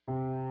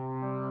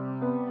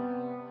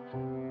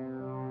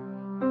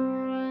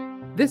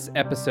This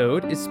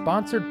episode is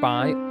sponsored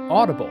by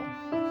Audible.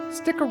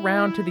 Stick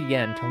around to the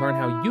end to learn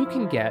how you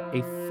can get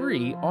a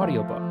free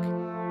audiobook.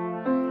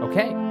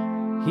 Okay,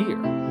 here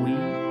we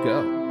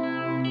go.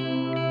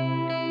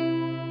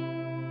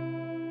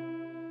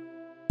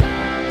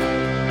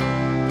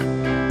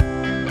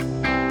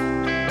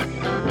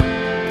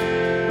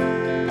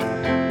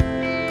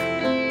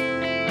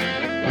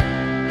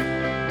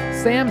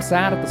 Sam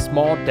sat at the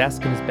small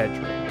desk in his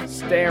bedroom,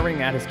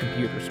 staring at his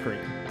computer screen.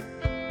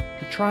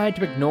 He tried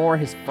to ignore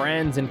his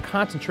friends and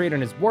concentrate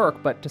on his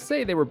work, but to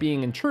say they were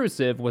being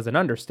intrusive was an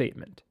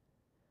understatement.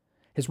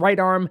 His right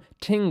arm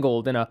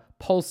tingled in a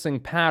pulsing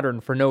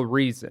pattern for no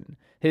reason.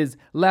 His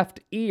left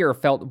ear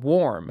felt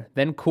warm,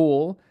 then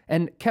cool,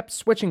 and kept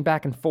switching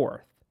back and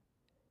forth.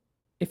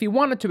 If he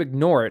wanted to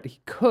ignore it,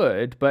 he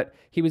could, but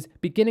he was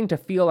beginning to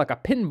feel like a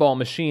pinball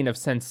machine of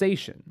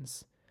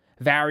sensations.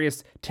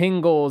 Various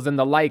tingles and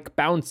the like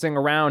bouncing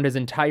around his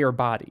entire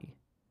body.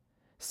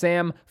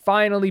 Sam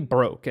finally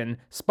broke and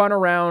spun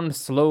around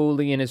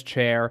slowly in his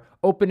chair,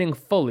 opening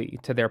fully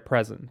to their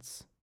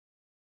presence.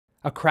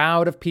 A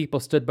crowd of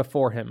people stood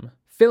before him,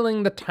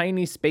 filling the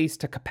tiny space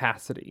to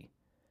capacity.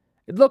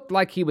 It looked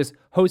like he was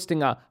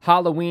hosting a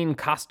Halloween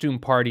costume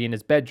party in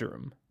his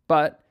bedroom,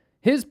 but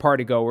his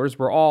partygoers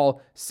were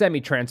all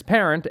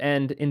semi-transparent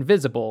and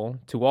invisible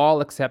to all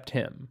except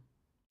him.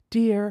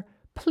 "Dear,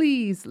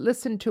 please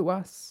listen to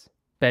us,"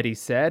 Betty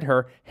said,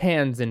 her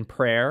hands in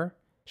prayer.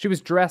 She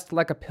was dressed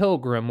like a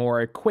pilgrim or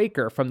a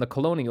Quaker from the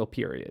colonial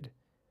period.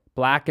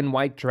 Black and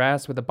white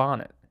dress with a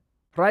bonnet.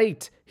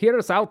 "Right, hear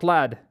us out,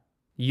 lad,"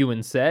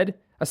 Ewan said,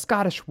 a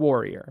Scottish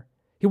warrior.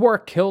 He wore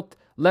a kilt,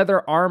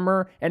 leather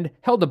armor, and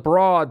held a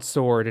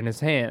broadsword in his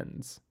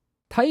hands.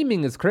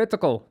 "Timing is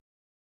critical."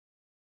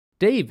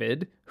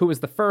 David, who was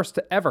the first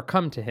to ever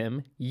come to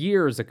him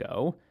years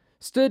ago,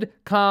 stood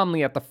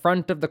calmly at the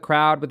front of the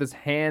crowd with his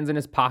hands in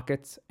his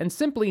pockets and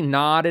simply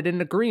nodded in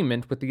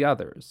agreement with the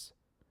others.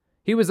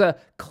 He was a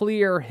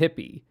clear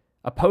hippie,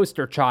 a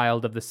poster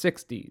child of the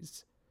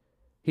 60s.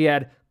 He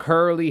had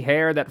curly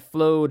hair that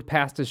flowed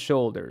past his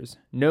shoulders,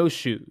 no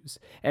shoes,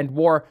 and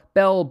wore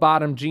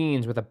bell-bottom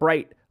jeans with a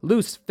bright,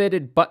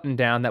 loose-fitted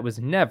button-down that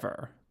was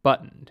never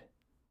buttoned.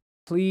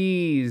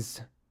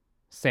 "Please,"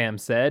 Sam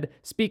said,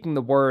 speaking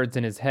the words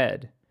in his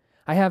head.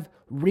 "I have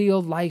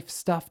real-life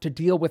stuff to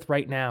deal with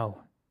right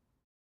now."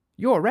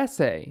 "Your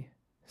essay,"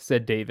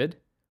 said David,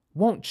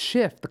 "won't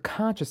shift the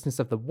consciousness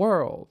of the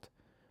world.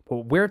 But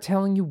what we're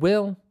telling you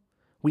will.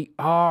 We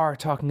are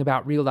talking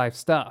about real-life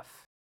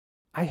stuff."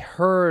 "I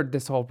heard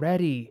this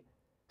already,"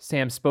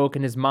 Sam spoke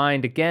in his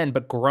mind again,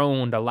 but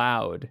groaned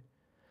aloud.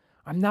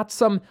 "I'm not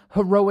some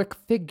heroic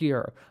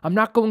figure. I'm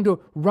not going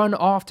to run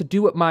off to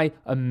do what my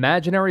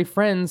imaginary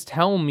friends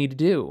tell me to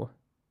do.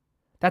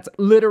 That's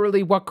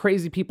literally what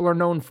crazy people are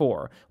known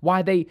for,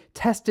 why they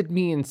tested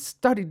me and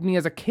studied me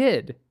as a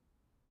kid."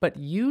 "But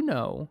you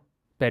know,"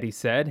 Betty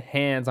said,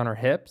 hands on her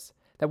hips,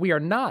 "that we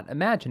are not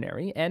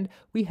imaginary, and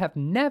we have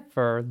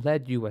never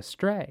led you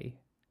astray."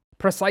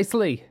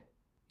 "Precisely,"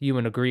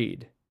 Ewan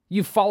agreed.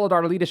 "You've followed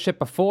our leadership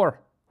before.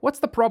 What's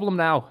the problem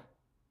now?"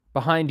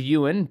 Behind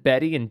Ewan,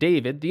 Betty, and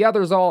David, the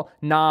others all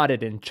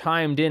nodded and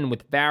chimed in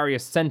with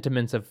various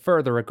sentiments of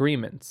further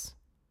agreements.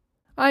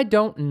 "I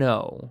don't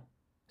know,"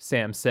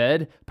 Sam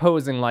said,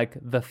 posing like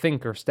the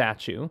thinker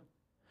statue.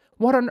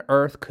 "What on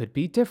earth could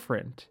be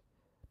different?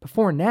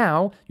 Before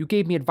now, you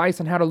gave me advice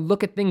on how to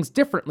look at things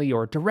differently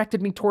or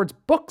directed me towards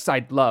books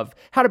I'd love,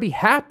 how to be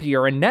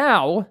happier, and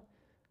now—"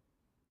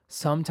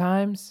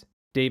 "Sometimes,"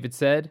 David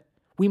said,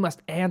 "we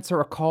must answer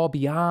a call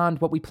beyond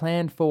what we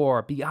planned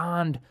for,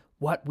 beyond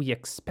what we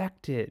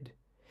expected.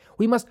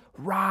 We must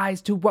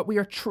rise to what we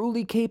are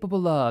truly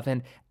capable of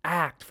and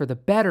act for the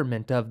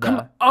betterment of the—"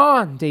 "Come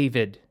on,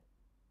 David!"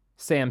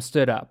 Sam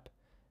stood up.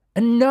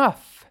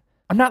 "Enough!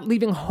 I'm not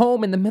leaving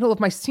home in the middle of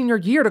my senior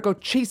year to go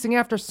chasing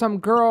after some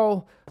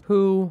girl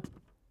who—"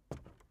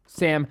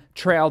 Sam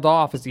trailed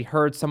off as he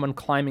heard someone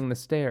climbing the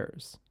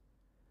stairs.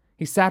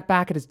 He sat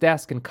back at his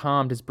desk and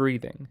calmed his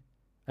breathing.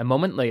 A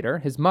moment later,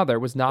 his mother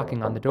was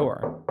knocking on the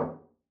door.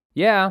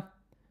 "Yeah,"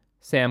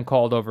 Sam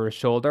called over his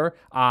shoulder,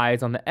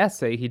 eyes on the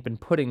essay he'd been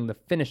putting the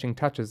finishing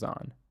touches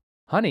on.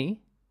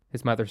 "Honey,"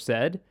 his mother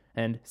said,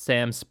 and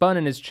Sam spun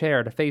in his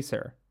chair to face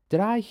her. "Did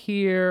I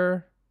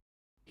hear—"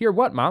 "Hear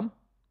what, Mom?"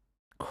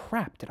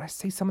 "Crap, did I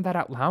say some of that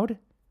out loud?"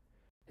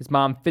 His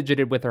mom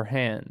fidgeted with her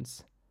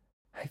hands.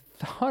 "I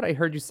thought I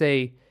heard you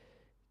say,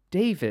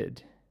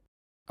 David."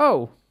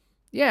 "Oh,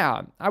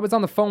 yeah, I was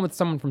on the phone with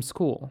someone from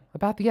school,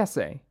 about the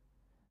essay."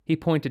 He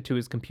pointed to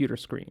his computer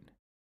screen.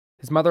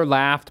 His mother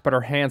laughed, but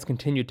her hands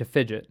continued to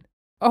fidget.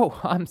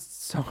 "Oh, I'm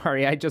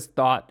sorry, I just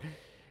thought,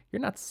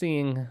 you're not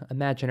seeing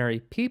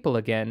imaginary people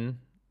again,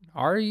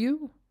 are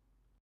you?"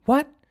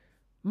 "What?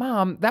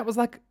 Mom, that was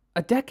like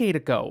a decade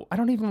ago. I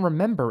don't even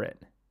remember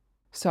it."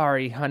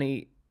 "Sorry,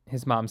 honey,"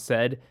 his mom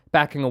said,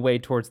 backing away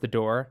towards the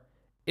door.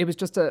 "It was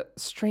just a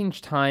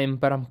strange time,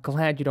 but I'm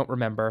glad you don't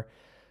remember.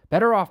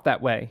 Better off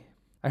that way.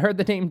 I heard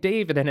the name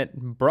David and it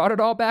brought it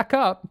all back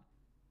up."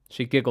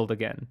 She giggled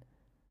again.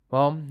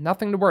 "Well,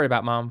 nothing to worry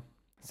about, Mom,"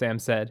 Sam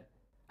said.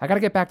 I gotta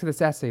get back to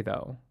this essay,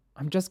 though.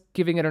 I'm just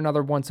giving it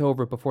another once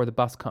over before the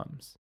bus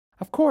comes.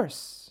 Of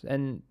course,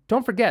 and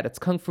don't forget, it's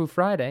Kung Fu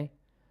Friday.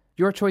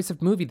 Your choice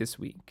of movie this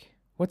week.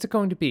 What's it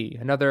going to be?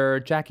 Another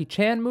Jackie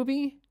Chan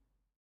movie?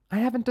 I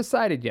haven't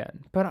decided yet,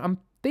 but I'm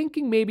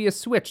thinking maybe a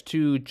switch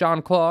to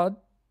Jean-Claude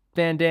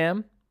Van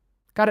Damme.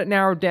 Got it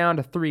narrowed down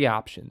to 3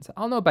 options.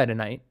 I'll know by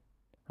tonight.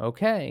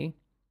 Okay.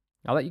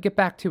 I'll let you get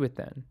back to it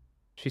then.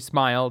 She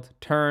smiled,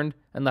 turned,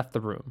 and left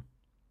the room.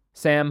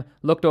 Sam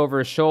looked over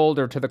his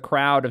shoulder to the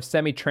crowd of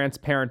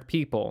semi-transparent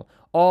people,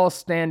 all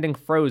standing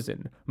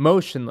frozen,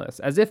 motionless,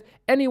 as if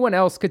anyone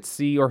else could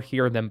see or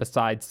hear them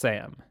besides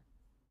Sam.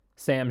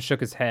 Sam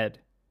shook his head.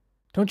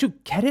 Don't you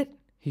get it?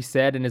 He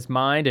said in his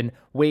mind and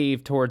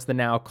waved towards the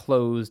now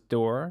closed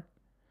door.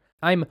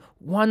 I'm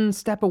one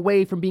step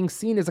away from being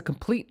seen as a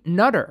complete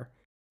nutter,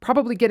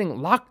 probably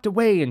getting locked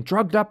away and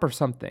drugged up or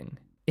something.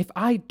 If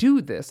I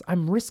do this,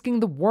 I'm risking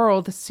the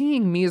world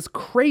seeing me as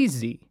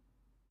crazy.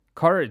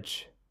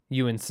 Courage,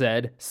 Ewan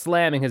said,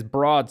 slamming his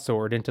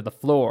broadsword into the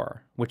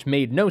floor, which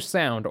made no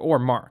sound or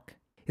mark,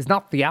 is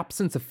not the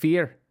absence of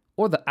fear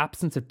or the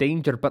absence of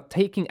danger, but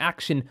taking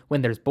action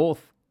when there's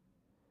both.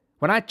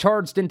 When I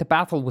charged into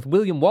battle with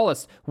William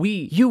Wallace,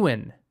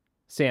 Ewan,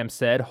 Sam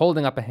said,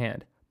 holding up a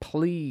hand.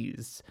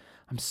 Please.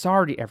 I'm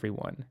sorry,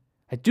 everyone.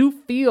 I do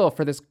feel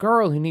for this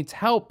girl who needs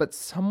help, but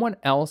someone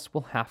else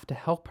will have to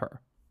help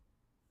her.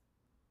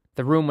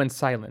 The room went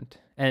silent,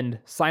 and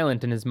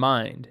silent in his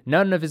mind,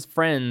 none of his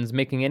friends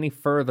making any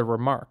further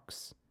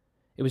remarks.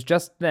 It was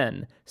just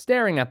then,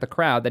 staring at the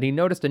crowd, that he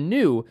noticed a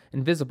new,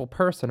 invisible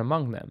person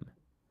among them.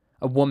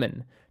 A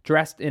woman,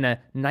 dressed in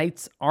a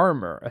knight's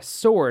armor, a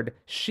sword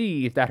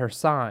sheathed at her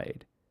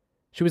side.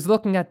 She was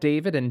looking at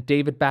David, and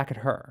David back at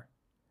her.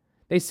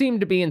 They seemed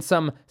to be in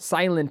some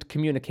silent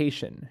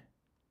communication.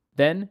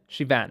 Then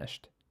she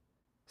vanished.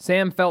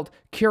 Sam felt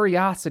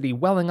curiosity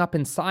welling up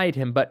inside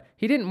him, but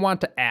he didn't want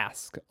to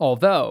ask,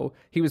 although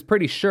he was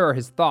pretty sure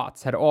his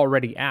thoughts had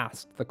already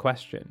asked the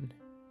question.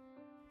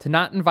 To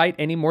not invite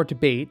any more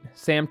debate,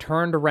 Sam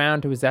turned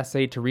around to his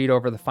essay to read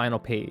over the final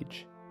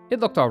page.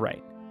 It looked all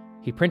right.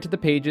 He printed the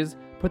pages,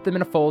 put them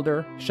in a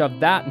folder, shoved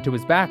that into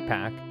his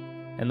backpack,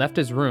 and left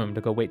his room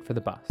to go wait for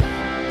the bus.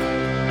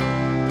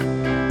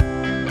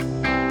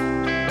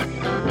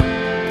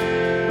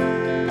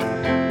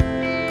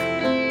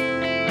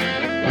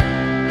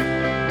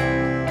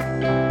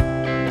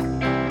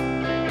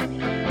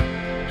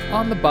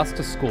 On the bus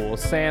to school,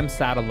 Sam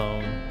sat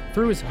alone,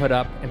 threw his hood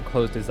up, and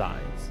closed his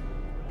eyes.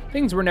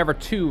 Things were never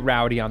too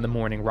rowdy on the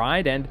morning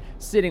ride, and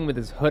sitting with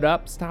his hood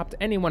up stopped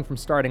anyone from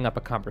starting up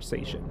a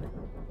conversation.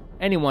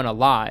 Anyone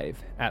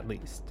alive, at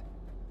least.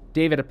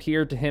 David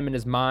appeared to him in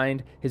his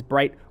mind, his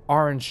bright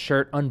orange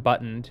shirt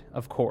unbuttoned,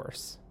 of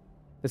course.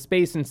 The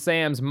space in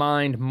Sam's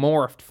mind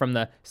morphed from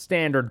the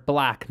standard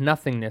black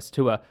nothingness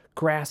to a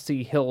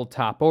grassy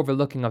hilltop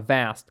overlooking a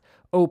vast,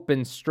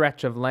 open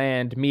stretch of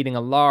land meeting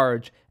a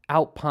large,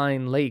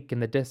 alpine lake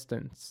in the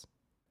distance.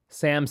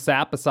 Sam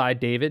sat beside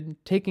David,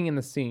 taking in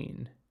the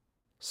scene.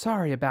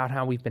 Sorry about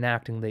how we've been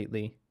acting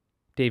lately,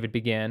 David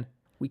began.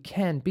 We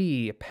can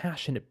be a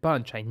passionate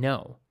bunch, I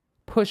know.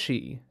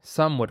 Pushy,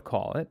 some would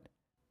call it.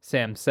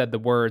 Sam said the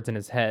words in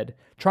his head,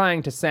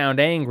 trying to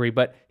sound angry,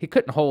 but he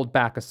couldn't hold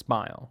back a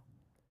smile.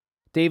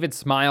 David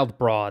smiled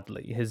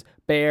broadly, his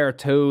bare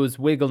toes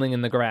wiggling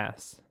in the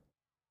grass.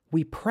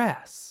 We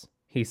press,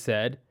 he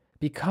said,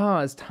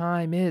 because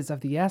time is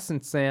of the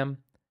essence, Sam.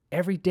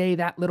 Every day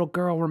that little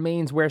girl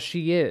remains where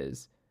she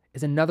is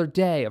another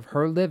day of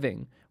her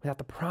living without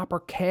the proper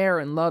care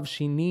and love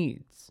she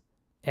needs.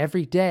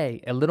 Every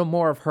day, a little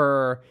more of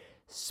her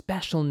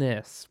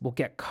specialness will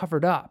get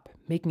covered up,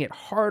 making it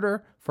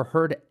harder for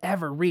her to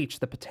ever reach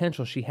the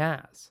potential she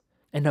has.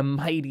 And a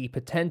mighty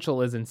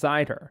potential is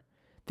inside her.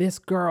 This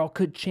girl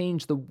could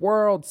change the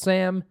world,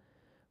 Sam.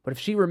 But if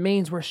she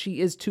remains where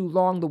she is too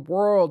long, the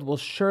world will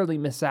surely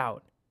miss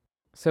out.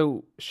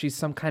 So she's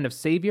some kind of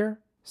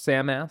savior?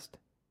 Sam asked.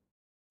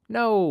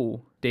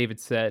 No,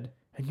 David said,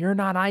 and you're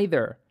not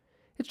either.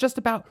 It's just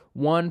about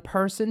one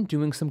person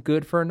doing some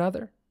good for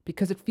another,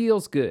 because it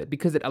feels good,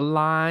 because it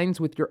aligns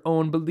with your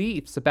own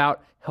beliefs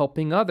about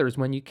helping others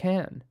when you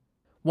can.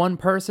 One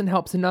person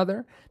helps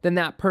another, then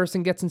that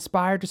person gets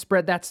inspired to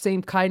spread that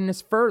same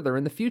kindness further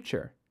in the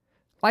future.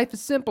 Life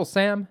is simple,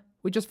 Sam.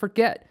 We just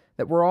forget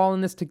that we're all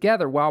in this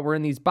together while we're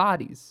in these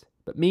bodies.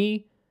 But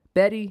me,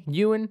 Betty,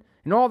 Ewan,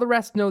 and all the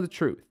rest know the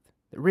truth.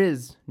 There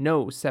is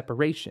no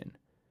separation.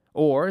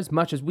 Or, as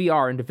much as we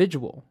are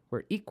individual,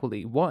 we're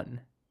equally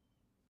one.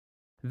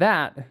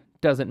 That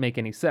doesn't make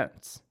any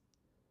sense.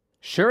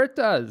 Sure it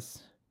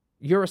does.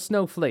 You're a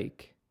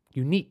snowflake,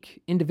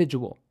 unique,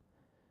 individual.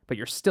 But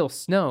you're still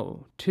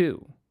snow,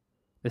 too.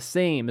 The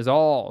same as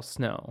all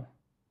snow.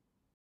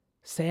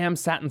 Sam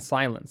sat in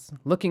silence,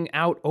 looking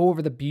out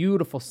over the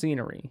beautiful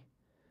scenery.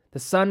 The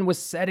sun was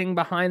setting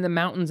behind the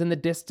mountains in the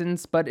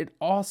distance, but it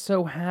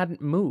also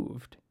hadn't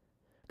moved.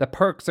 The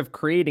perks of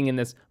creating in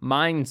this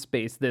mind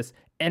space, this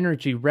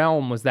energy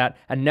realm, was that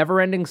a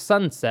never-ending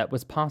sunset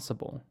was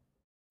possible.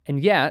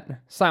 And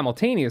yet,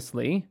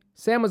 simultaneously,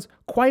 Sam was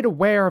quite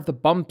aware of the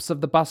bumps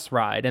of the bus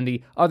ride and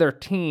the other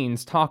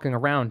teens talking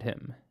around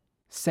him.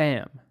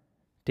 "Sam,"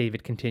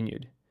 David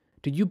continued,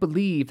 "do you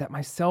believe that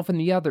myself and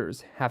the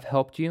others have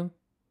helped you?"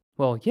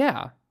 "Well,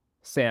 yeah,"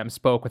 Sam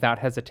spoke without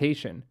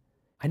hesitation.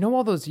 "I know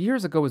all those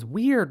years ago was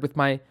weird with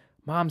my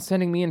mom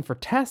sending me in for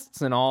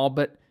tests and all,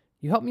 but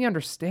you helped me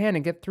understand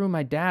and get through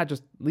my dad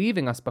just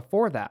leaving us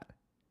before that.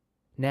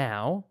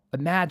 Now,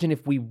 imagine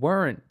if we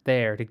weren't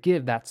there to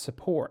give that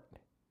support."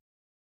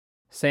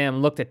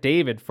 Sam looked at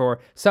David, for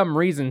some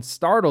reason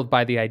startled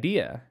by the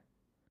idea.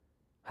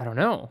 "I don't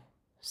know,"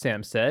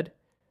 Sam said.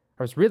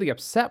 "I was really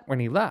upset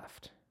when he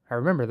left. I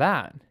remember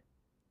that."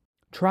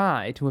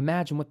 Try to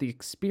imagine what the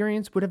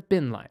experience would have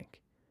been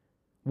like.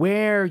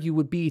 Where you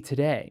would be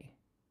today.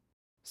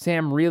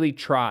 Sam really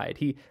tried.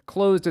 He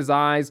closed his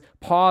eyes,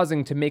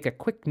 pausing to make a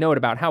quick note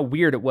about how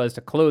weird it was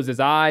to close his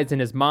eyes in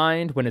his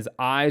mind when his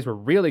eyes were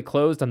really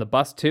closed on the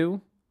bus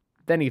too.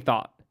 Then he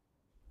thought.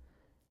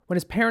 When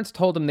his parents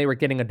told him they were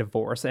getting a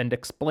divorce and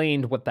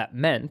explained what that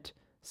meant,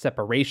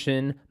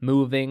 separation,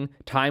 moving,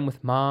 time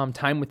with mom,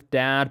 time with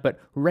dad, but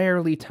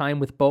rarely time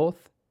with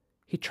both,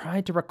 he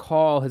tried to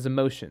recall his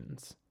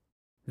emotions.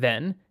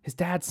 Then, his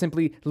dad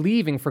simply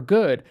leaving for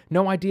good,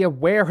 no idea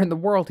where in the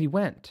world he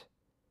went.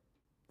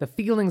 The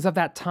feelings of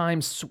that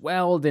time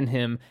swelled in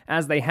him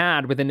as they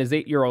had within his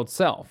 8-year-old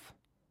self.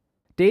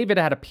 David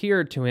had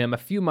appeared to him a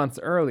few months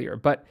earlier,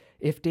 but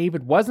if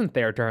David wasn't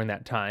there during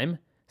that time,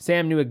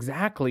 Sam knew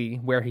exactly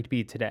where he'd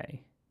be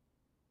today.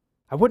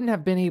 "I wouldn't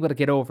have been able to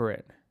get over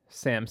it,"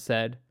 Sam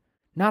said.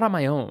 "Not on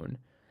my own.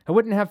 I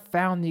wouldn't have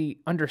found the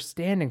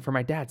understanding for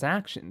my dad's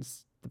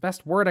actions. The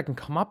best word I can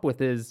come up with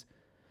is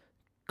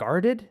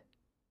guarded?"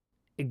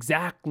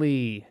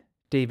 "Exactly,"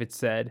 David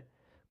said.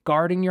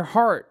 "Guarding your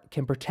heart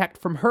can protect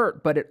from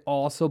hurt, but it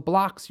also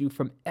blocks you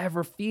from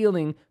ever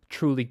feeling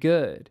truly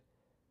good,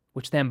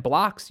 which then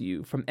blocks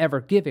you from ever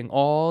giving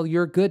all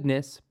your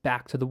goodness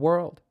back to the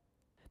world.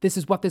 This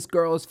is what this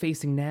girl is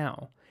facing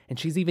now, and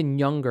she's even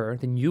younger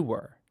than you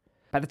were.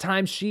 By the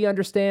time she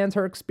understands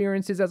her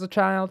experiences as a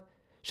child,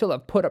 she'll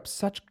have put up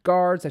such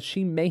guards that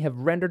she may have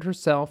rendered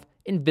herself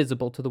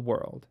invisible to the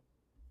world."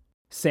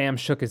 Sam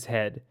shook his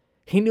head.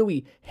 He knew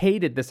he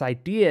hated this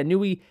idea,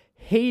 knew he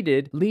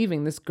hated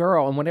leaving this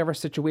girl in whatever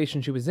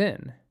situation she was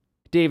in.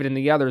 David and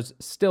the others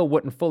still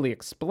wouldn't fully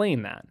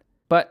explain that.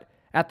 But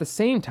at the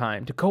same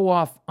time, to go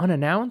off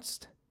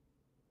unannounced?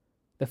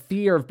 The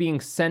fear of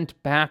being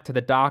sent back to the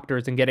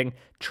doctors and getting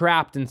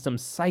trapped in some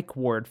psych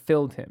ward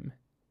filled him.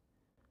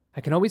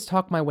 "I can always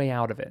talk my way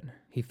out of it,"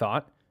 he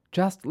thought,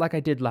 "just like I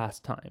did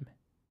last time.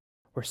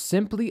 We're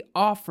simply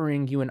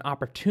offering you an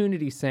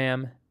opportunity,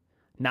 Sam.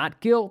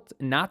 Not guilt,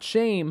 not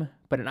shame,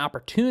 but an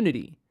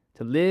opportunity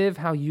to live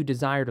how you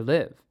desire to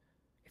live.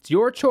 It's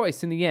your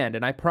choice in the end,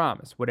 and I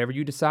promise, whatever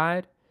you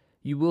decide,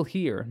 you will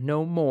hear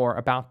no more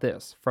about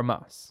this from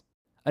us."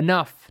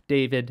 "Enough,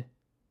 David,"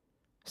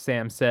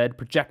 Sam said,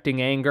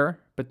 projecting anger,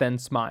 but then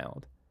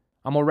smiled.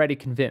 "I'm already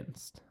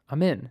convinced.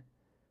 I'm in.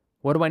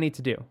 What do I need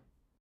to do?"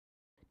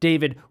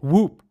 David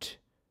whooped.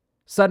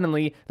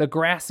 Suddenly, the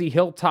grassy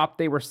hilltop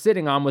they were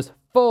sitting on was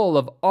full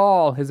of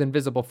all his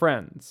invisible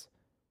friends.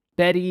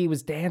 Betty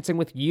was dancing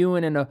with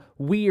Ewan in a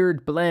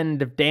weird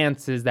blend of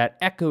dances that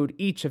echoed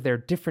each of their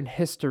different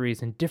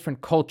histories and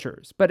different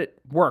cultures, but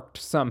it worked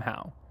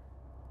somehow.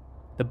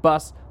 The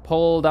bus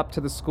pulled up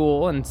to the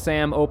school, and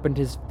Sam opened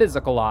his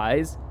physical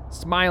eyes,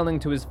 smiling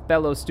to his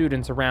fellow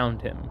students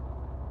around him.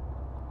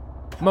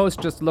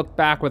 Most just looked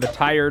back with a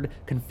tired,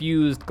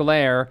 confused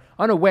glare,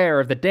 unaware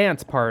of the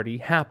dance party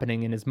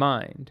happening in his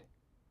mind.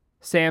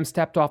 Sam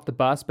stepped off the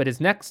bus, but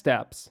his next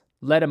steps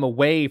led him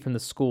away from the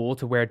school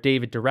to where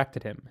David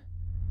directed him.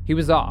 He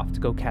was off to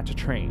go catch a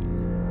train.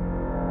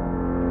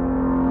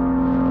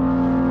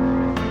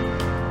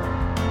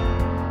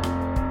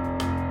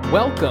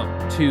 Welcome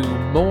to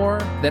More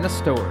Than a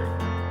Story,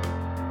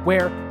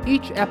 where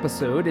each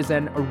episode is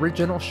an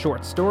original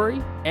short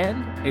story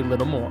and a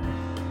little more.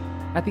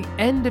 At the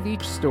end of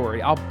each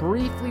story, I'll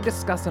briefly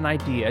discuss an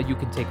idea you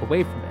can take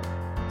away from it.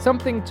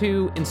 Something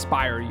to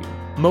inspire you,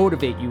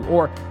 motivate you,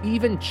 or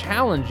even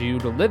challenge you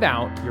to live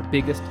out your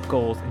biggest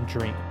goals and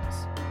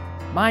dreams.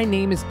 My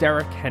name is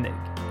Derek Hennig,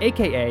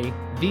 aka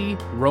The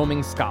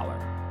Roaming Scholar,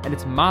 and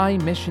it's my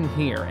mission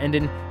here and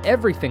in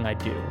everything I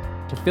do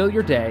to fill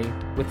your day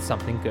with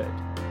something good.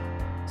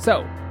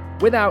 So,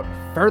 without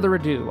further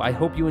ado, I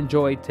hope you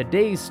enjoyed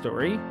today's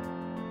story,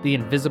 The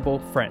Invisible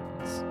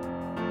Friends.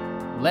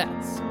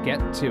 Let's get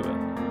to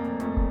it.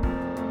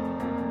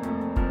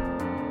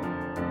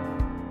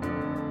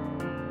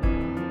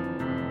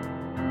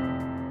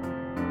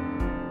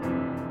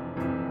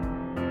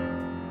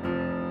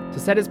 To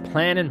set his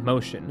plan in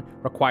motion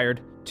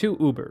required 2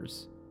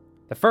 Ubers.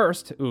 The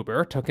first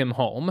Uber took him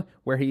home,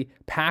 where he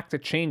packed a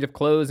change of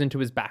clothes into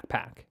his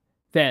backpack.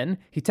 Then,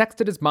 he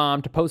texted his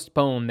mom to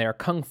postpone their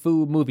kung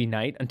fu movie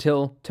night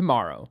until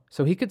tomorrow,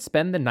 so he could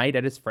spend the night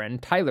at his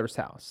friend Tyler's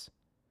house.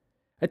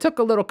 It took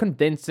a little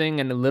convincing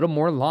and a little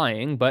more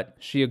lying, but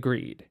she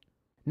agreed.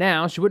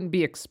 Now, she wouldn't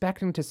be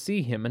expecting to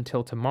see him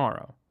until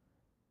tomorrow.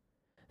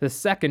 The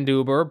second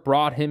Uber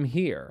brought him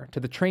here, to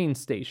the train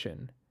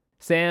station.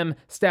 Sam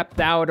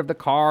stepped out of the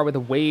car with a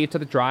wave to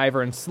the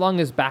driver and slung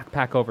his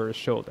backpack over his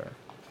shoulder.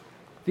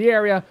 The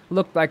area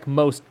looked like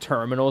most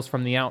terminals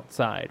from the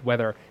outside,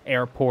 whether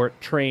airport,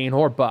 train,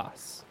 or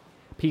bus.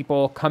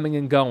 People coming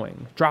and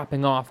going,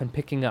 dropping off and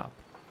picking up,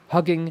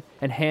 hugging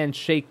and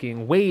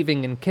handshaking,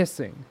 waving and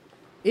kissing.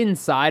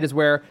 Inside is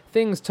where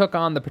things took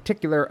on the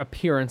particular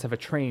appearance of a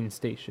train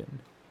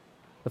station.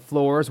 The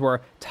floors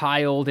were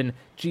tiled in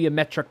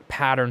geometric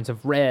patterns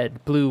of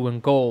red, blue,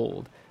 and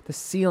gold. The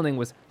ceiling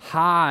was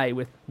high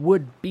with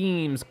wood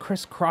beams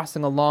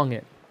crisscrossing along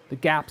it, the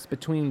gaps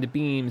between the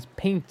beams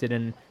painted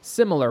in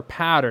similar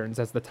patterns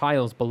as the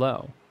tiles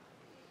below.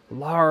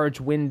 Large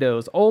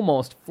windows,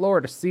 almost floor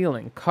to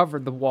ceiling,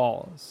 covered the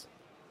walls.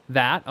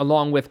 That,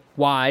 along with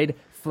wide,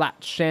 flat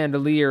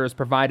chandeliers,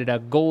 provided a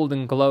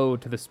golden glow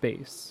to the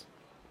space.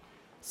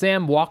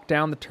 Sam walked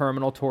down the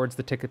terminal towards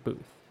the ticket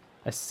booth.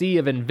 A sea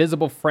of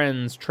invisible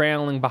friends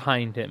trailing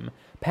behind him,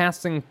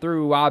 passing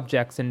through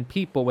objects and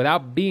people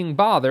without being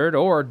bothered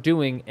or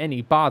doing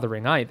any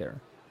bothering either.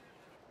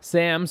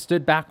 Sam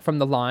stood back from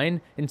the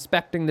line,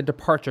 inspecting the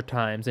departure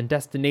times and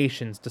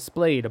destinations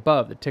displayed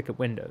above the ticket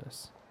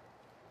windows.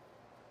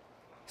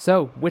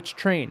 "So, which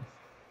train?"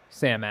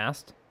 Sam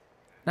asked.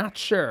 "Not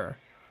sure,"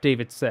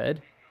 David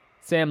said.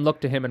 Sam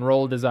looked at him and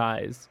rolled his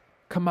eyes.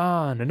 "Come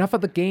on, enough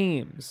of the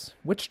games.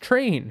 Which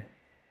train?"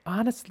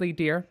 "Honestly,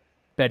 dear,"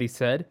 Betty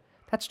said,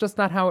 "that's just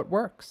not how it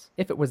works.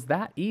 If it was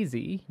that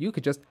easy, you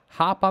could just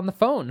hop on the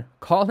phone,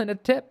 call in a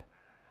tip.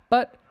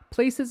 But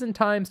places and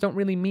times don't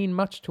really mean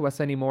much to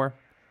us anymore.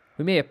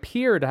 We may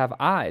appear to have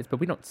eyes, but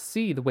we don't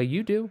see the way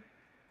you do.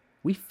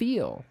 We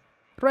feel."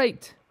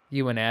 "Right,"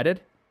 Ewan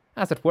added.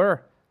 "As it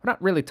were, we're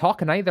not really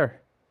talking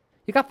either.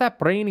 You got that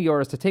brain of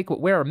yours to take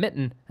what we're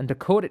emitting and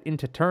decode it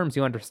into terms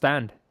you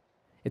understand.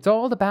 It's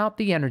all about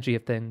the energy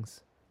of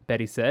things,"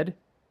 Betty said,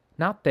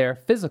 "not their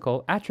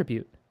physical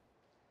attribute."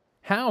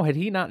 How had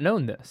he not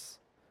known this?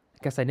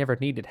 I guess I never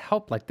needed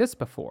help like this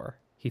before,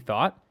 he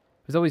thought.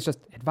 It was always just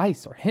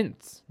advice or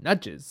hints,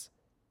 nudges.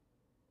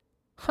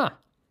 "Huh.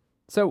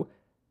 So,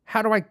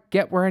 how do I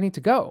get where I need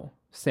to go?"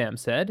 Sam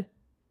said.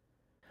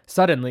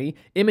 Suddenly,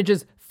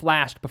 images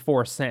flashed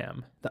before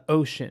Sam. The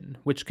ocean,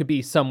 which could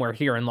be somewhere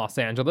here in Los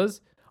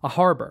Angeles, a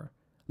harbor,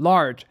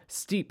 large,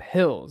 steep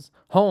hills,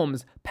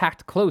 homes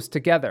packed close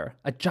together,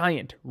 a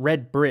giant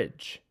red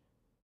bridge.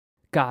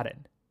 "Got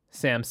it,"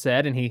 Sam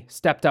said, and he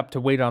stepped up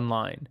to wait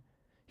online.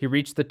 He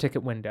reached the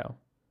ticket window.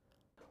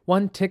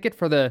 "One ticket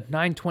for the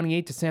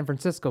 9:28 to San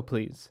Francisco,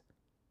 please."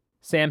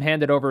 Sam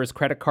handed over his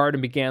credit card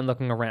and began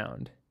looking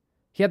around.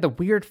 He had the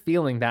weird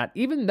feeling that,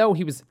 even though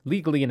he was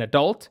legally an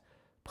adult,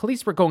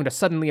 police were going to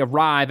suddenly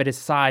arrive at his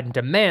side and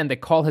demand they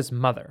call his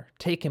mother,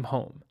 take him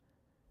home.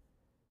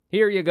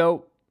 "Here you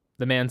go,"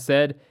 the man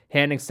said,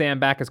 handing Sam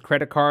back his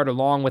credit card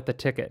along with the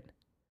ticket.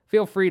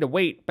 "Feel free to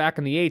wait back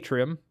in the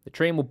atrium. The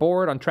train will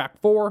board on track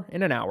 4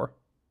 in an hour."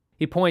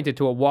 He pointed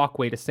to a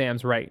walkway to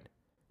Sam's right.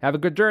 "Have a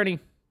good journey."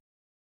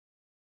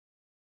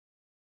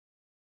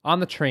 On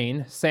the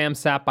train, Sam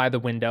sat by the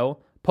window,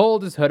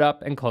 pulled his hood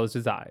up, and closed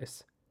his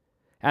eyes.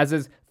 As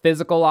his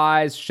physical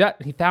eyes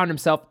shut, he found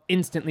himself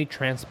instantly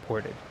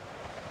transported.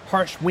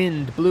 Harsh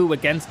wind blew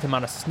against him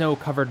on a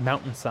snow-covered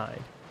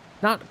mountainside.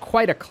 Not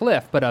quite a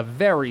cliff, but a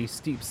very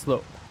steep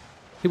slope.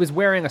 He was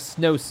wearing a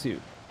snowsuit,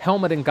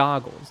 helmet and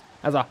goggles,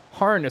 as a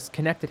harness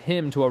connected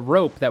him to a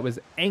rope that was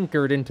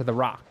anchored into the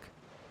rock.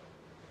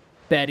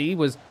 Betty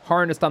was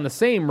harnessed on the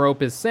same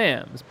rope as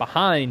Sam's,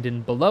 behind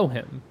and below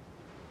him.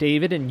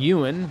 David and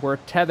Ewan were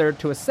tethered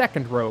to a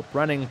second rope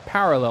running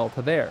parallel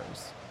to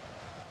theirs.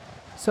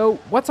 "So,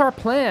 what's our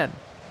plan?"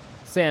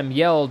 Sam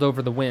yelled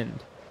over the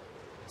wind.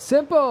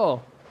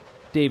 "Simple,"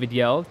 David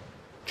yelled.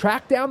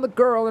 "Track down the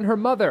girl and her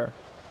mother.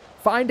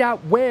 Find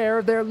out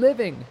where they're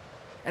living.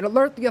 And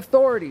alert the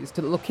authorities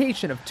to the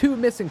location of 2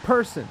 missing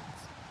persons."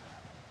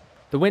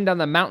 The wind on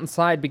the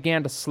mountainside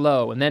began to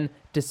slow and then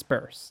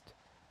dispersed.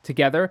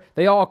 Together,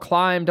 they all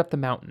climbed up the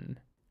mountain,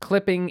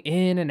 clipping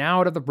in and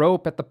out of the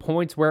rope at the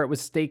points where it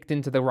was staked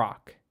into the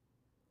rock.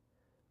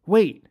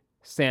 "Wait,"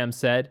 Sam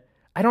said.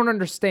 "I don't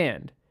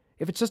understand.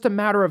 If it's just a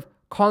matter of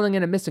calling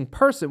in a missing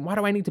person, why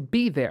do I need to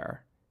be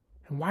there?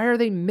 And why are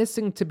they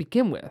missing to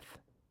begin with?"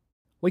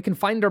 "We can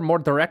find her more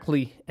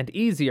directly and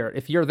easier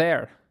if you're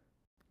there,"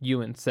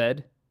 Ewan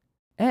said.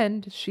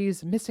 "And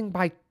she's missing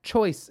by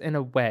choice in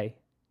a way,"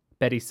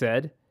 Betty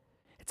said.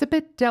 "It's a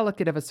bit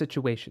delicate of a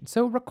situation,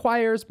 so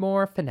requires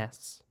more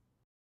finesse."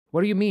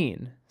 "What do you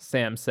mean?"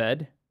 Sam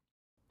said.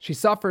 "She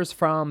suffers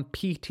from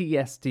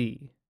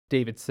PTSD,"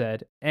 David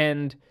said,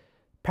 "and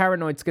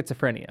paranoid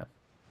schizophrenia."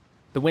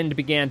 The wind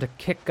began to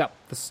kick up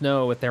the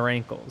snow at their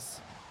ankles.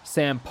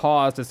 Sam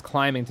paused his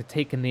climbing to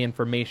take in the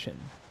information.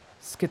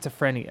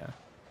 Schizophrenia.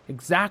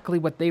 Exactly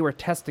what they were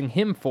testing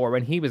him for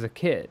when he was a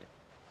kid.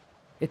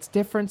 "It's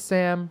different,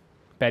 Sam,"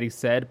 Betty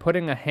said,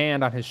 putting a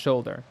hand on his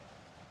shoulder.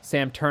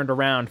 Sam turned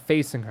around,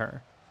 facing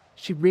her.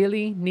 "She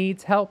really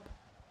needs help.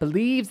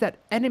 Believes that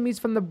enemies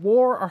from the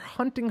war are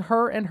hunting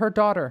her and her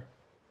daughter.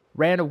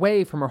 Ran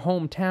away from her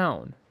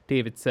hometown,"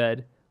 David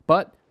said,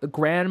 but the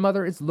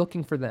grandmother is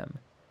looking for them.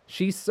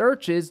 She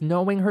searches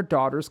knowing her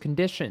daughter's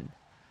condition,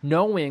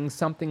 knowing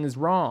something is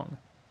wrong.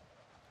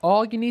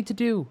 All you need to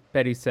do,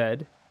 Betty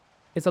said,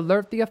 is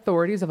alert the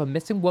authorities of a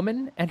missing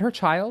woman and her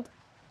child,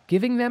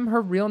 giving them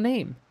her real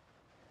name.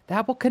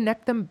 That will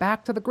connect them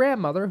back to the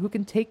grandmother who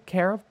can take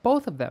care of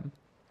both of them.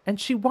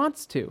 And she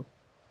wants to.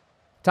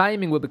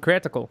 Timing will be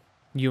critical,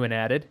 Ewan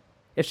added.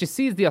 If she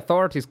sees the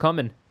authorities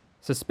coming,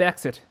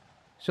 suspects it,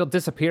 she'll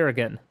disappear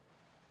again.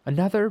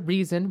 Another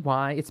reason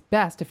why it's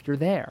best if you're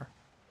there,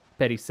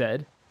 Betty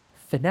said.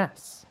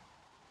 Finesse.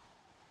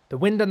 The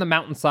wind on the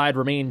mountainside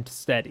remained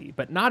steady,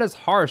 but not as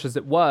harsh as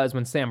it was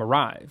when Sam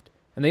arrived,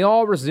 and they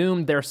all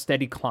resumed their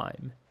steady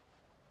climb.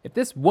 If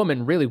this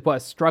woman really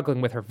was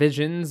struggling with her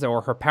visions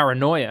or her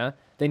paranoia,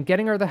 then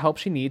getting her the help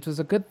she needs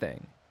was a good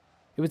thing.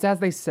 It was, as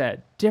they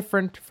said,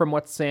 different from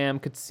what Sam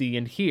could see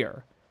and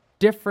hear,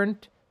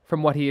 different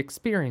from what he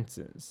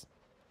experiences.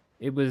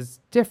 It was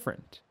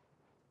different.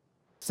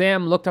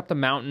 Sam looked up the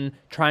mountain,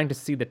 trying to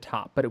see the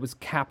top, but it was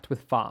capped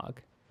with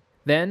fog.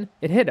 Then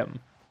it hit him.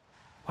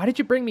 Why did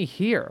you bring me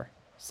here?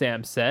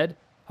 Sam said.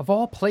 Of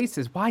all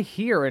places, why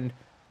here, and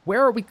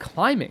where are we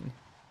climbing?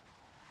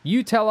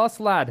 You tell us,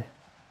 lad,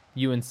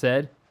 Ewan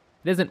said.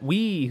 It isn't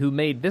we who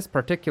made this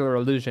particular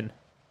illusion.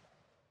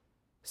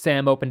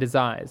 Sam opened his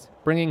eyes,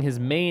 bringing his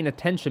main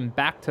attention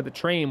back to the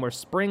train where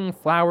spring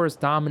flowers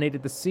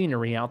dominated the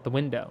scenery out the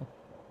window.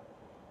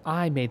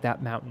 I made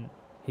that mountain,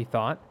 he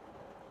thought.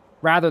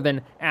 Rather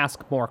than ask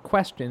more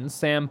questions,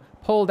 Sam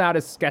pulled out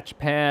his sketch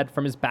pad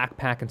from his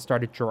backpack and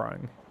started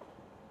drawing.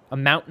 A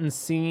mountain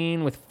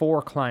scene with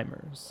 4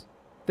 climbers.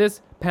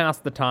 This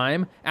passed the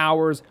time,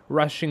 hours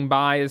rushing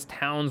by as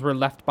towns were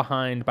left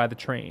behind by the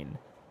train.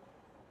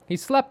 He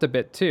slept a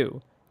bit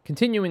too,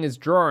 continuing his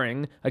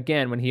drawing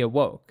again when he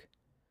awoke.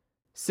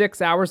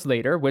 6 hours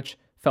later, which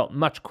felt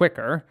much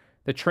quicker,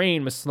 the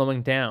train was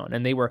slowing down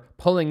and they were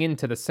pulling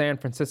into the San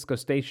Francisco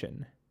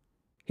station.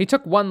 He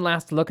took one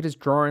last look at his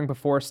drawing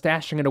before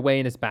stashing it away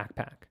in his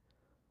backpack.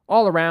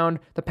 All around,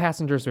 the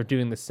passengers were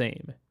doing the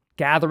same,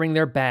 gathering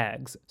their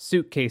bags,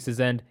 suitcases,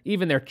 and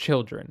even their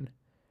children.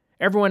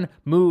 Everyone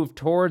moved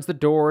towards the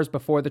doors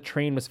before the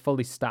train was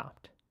fully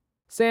stopped.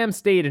 Sam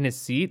stayed in his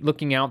seat,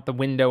 looking out the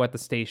window at the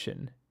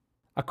station.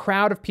 A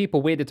crowd of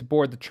people waited to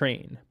board the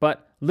train,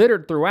 but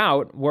littered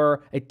throughout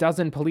were a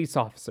dozen police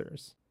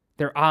officers,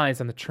 their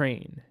eyes on the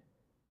train.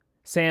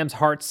 Sam's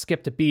heart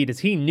skipped a beat as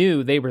he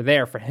knew they were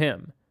there for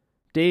him.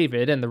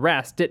 David and the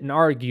rest didn't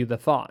argue the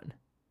thought.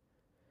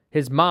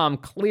 His mom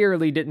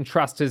clearly didn't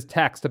trust his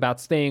text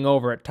about staying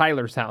over at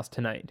Tyler's house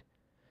tonight,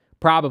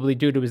 probably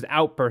due to his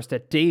outburst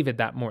at David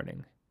that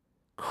morning.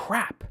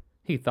 Crap,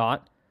 he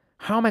thought.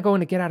 How am I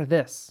going to get out of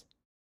this?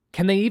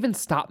 Can they even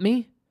stop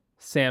me?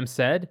 Sam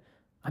said.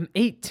 I'm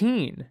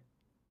 18.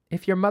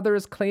 If your mother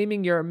is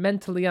claiming you're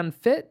mentally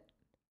unfit,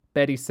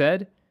 Betty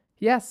said.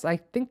 Yes, I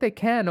think they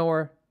can,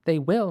 or they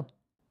will.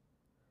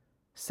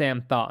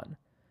 Sam thought.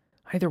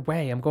 Either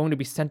way, I'm going to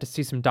be sent to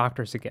see some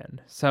doctors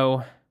again,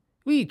 so...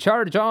 We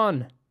charge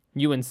on,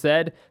 Ewan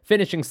said,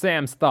 finishing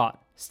Sam's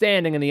thought,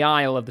 standing in the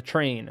aisle of the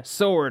train,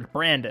 sword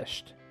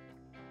brandished.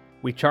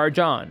 We charge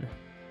on,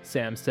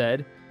 Sam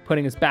said,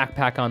 putting his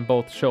backpack on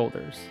both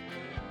shoulders.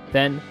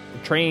 Then,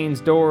 the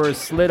train's doors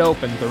slid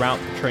open throughout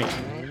the train.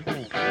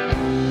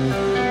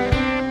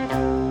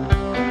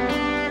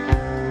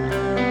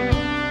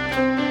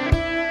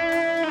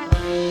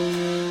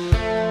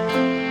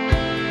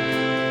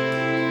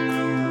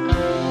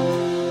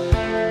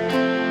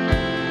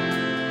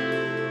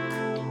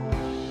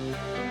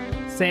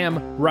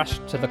 Sam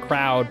rushed to the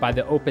crowd by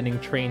the opening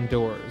train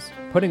doors,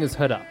 putting his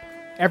hood up.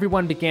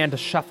 Everyone began to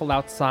shuffle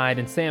outside,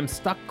 and Sam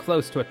stuck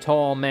close to a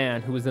tall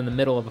man who was in the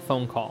middle of a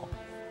phone call.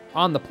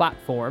 On the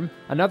platform,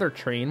 another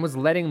train was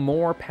letting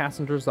more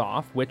passengers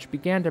off, which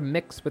began to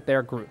mix with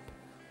their group.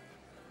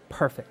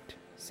 Perfect,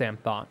 Sam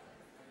thought.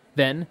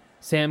 Then,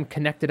 Sam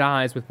connected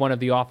eyes with one of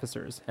the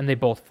officers, and they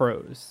both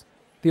froze.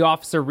 The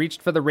officer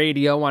reached for the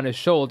radio on his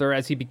shoulder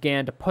as he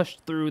began to push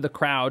through the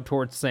crowd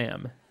towards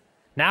Sam.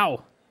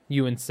 Now,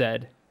 Ewan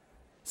said.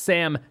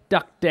 Sam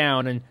ducked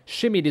down and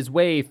shimmied his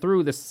way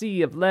through the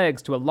sea of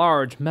legs to a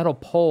large metal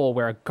pole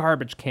where a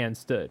garbage can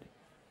stood.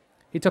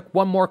 He took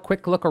one more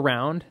quick look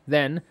around,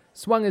 then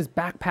swung his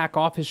backpack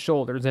off his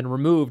shoulders and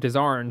removed his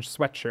orange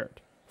sweatshirt.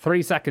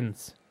 3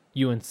 seconds,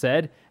 Ewan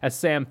said, as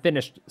Sam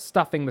finished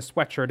stuffing the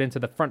sweatshirt into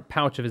the front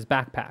pouch of his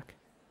backpack.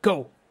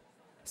 Go!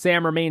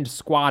 Sam remained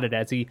squatted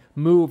as he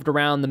moved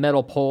around the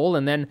metal pole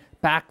and then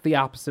back the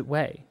opposite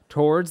way,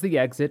 towards the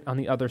exit on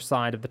the other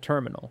side of the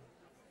terminal.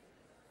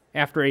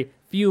 After a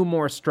few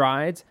more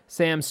strides,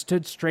 Sam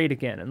stood straight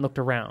again and looked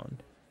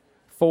around.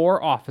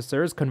 4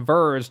 officers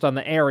converged on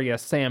the area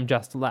Sam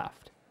just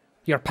left.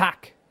 Your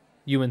pack,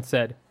 Ewan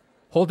said.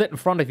 Hold it in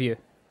front of you.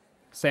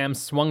 Sam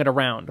swung it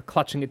around,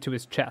 clutching it to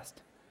his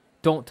chest.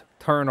 Don't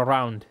turn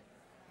around,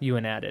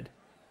 Ewan added.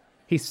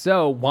 He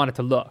so wanted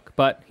to look,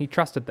 but he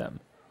trusted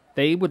them.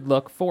 They would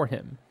look for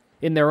him,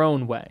 in their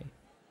own way.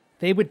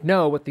 They would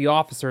know what the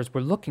officers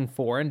were looking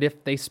for and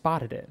if they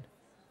spotted it.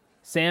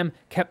 Sam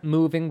kept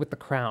moving with the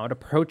crowd,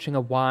 approaching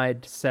a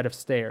wide set of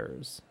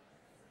stairs.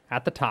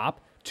 At the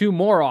top, 2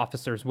 more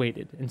officers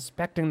waited,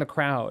 inspecting the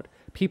crowd,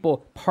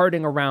 people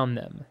parting around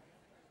them.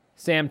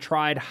 Sam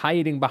tried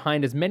hiding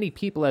behind as many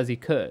people as he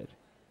could.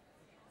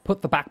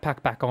 "Put the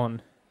backpack back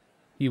on,"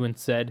 Ewan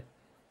said.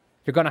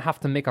 "You're gonna have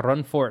to make a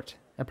run for it,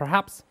 and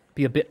perhaps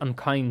be a bit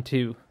unkind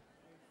too."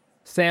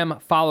 Sam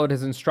followed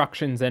his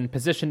instructions and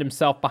positioned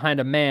himself behind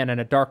a man in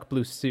a dark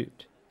blue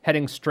suit,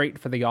 heading straight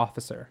for the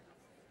officer.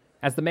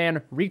 As the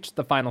man reached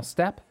the final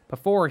step,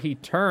 before he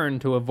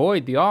turned to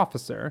avoid the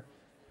officer,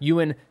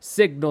 Ewan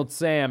signaled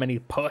Sam and he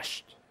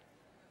pushed.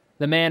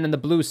 The man in the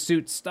blue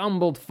suit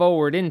stumbled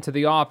forward into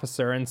the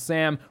officer, and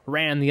Sam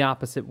ran the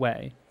opposite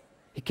way.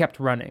 He kept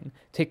running,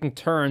 taking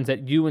turns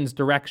at Ewan's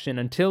direction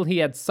until he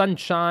had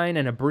sunshine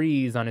and a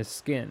breeze on his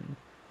skin.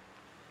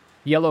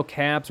 Yellow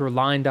cabs were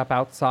lined up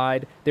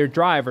outside, their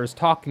drivers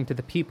talking to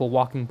the people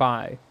walking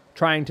by,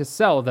 trying to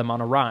sell them on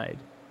a ride.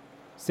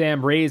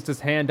 Sam raised his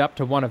hand up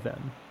to one of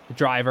them. The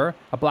driver,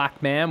 a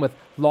black man with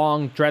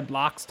long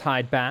dreadlocks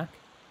tied back,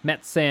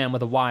 met Sam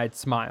with a wide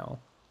smile.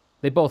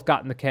 They both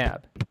got in the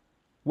cab.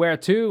 "Where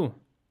to?"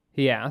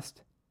 he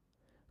asked.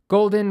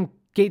 "Golden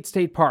Gate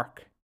State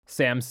Park,"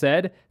 Sam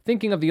said,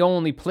 thinking of the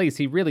only place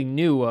he really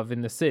knew of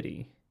in the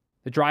city.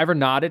 The driver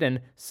nodded,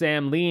 and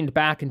Sam leaned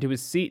back into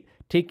his seat,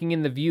 taking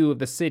in the view of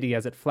the city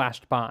as it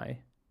flashed by.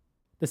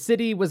 The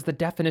city was the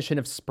definition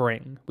of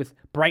spring, with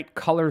bright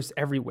colors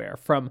everywhere,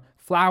 from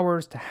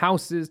flowers to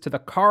houses to the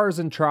cars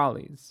and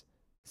trolleys.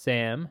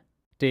 "Sam,"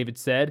 David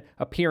said,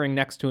 appearing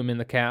next to him in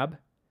the cab,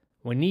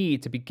 "we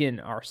need to begin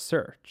our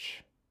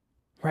search."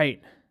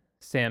 "Right,"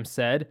 Sam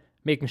said,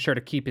 making sure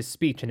to keep his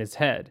speech in his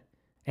head.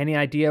 "Any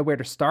idea where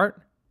to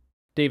start?"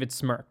 David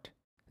smirked.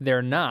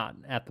 "They're not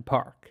at the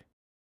park."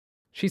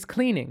 "She's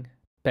cleaning,"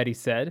 Betty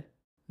said.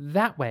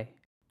 "That way."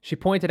 She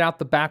pointed out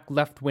the back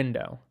left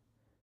window.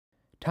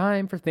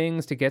 Time for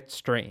things to get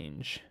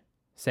strange,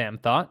 Sam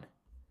thought.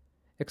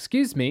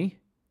 "Excuse me,"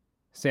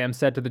 Sam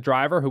said to the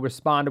driver, who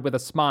responded with a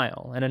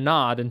smile and a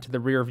nod into the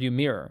rearview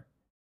mirror.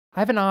 "I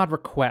have an odd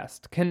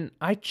request. Can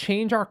I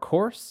change our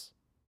course?"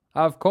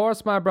 "Of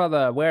course, my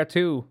brother. Where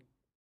to?"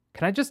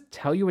 "Can I just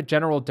tell you a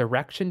general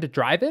direction to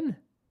drive in?"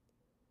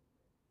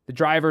 The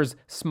driver's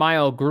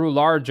smile grew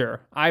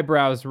larger,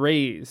 eyebrows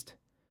raised.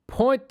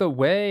 "Point the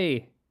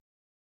way."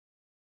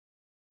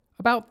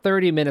 About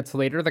 30 minutes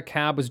later, the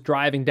cab was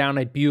driving down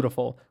a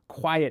beautiful,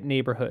 quiet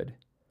neighborhood.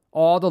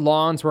 All the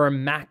lawns were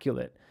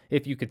immaculate,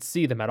 if you could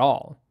see them at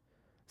all.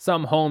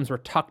 Some homes were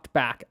tucked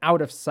back,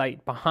 out of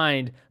sight,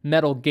 behind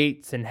metal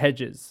gates and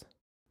hedges.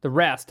 The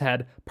rest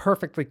had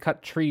perfectly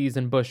cut trees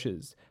and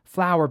bushes,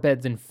 flower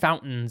beds and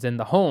fountains, and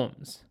the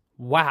homes.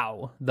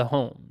 Wow, the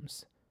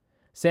homes.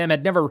 Sam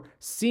had never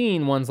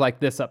seen ones like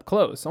this up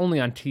close, only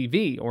on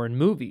TV or in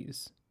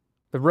movies.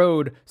 The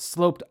road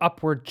sloped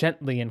upward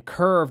gently and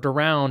curved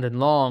around in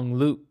long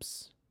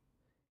loops.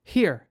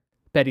 "Here,"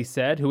 Betty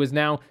said, who was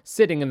now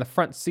sitting in the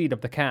front seat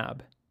of the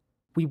cab.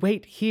 "We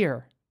wait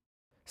here."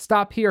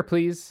 "Stop here,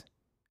 please,"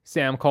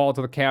 Sam called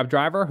to the cab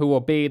driver, who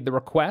obeyed the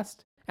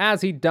request,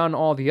 as he'd done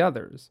all the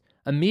others,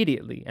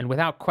 immediately and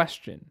without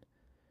question.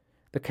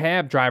 The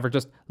cab driver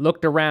just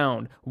looked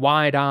around,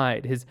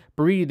 wide-eyed, his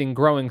breathing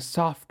growing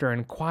softer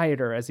and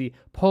quieter as he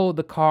pulled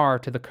the car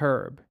to the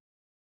curb.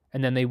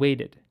 And then they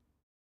waited.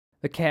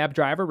 The cab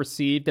driver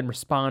received and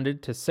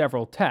responded to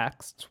several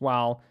texts,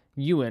 while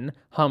Ewan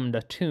hummed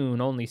a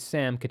tune only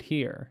Sam could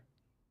hear.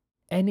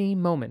 "Any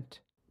moment,"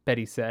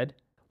 Betty said.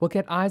 "We'll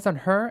get eyes on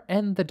her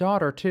and the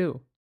daughter,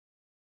 too."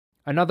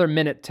 Another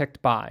minute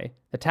ticked by,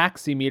 the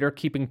taxi meter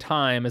keeping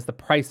time as the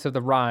price of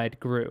the ride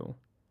grew.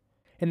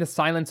 In the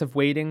silence of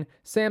waiting,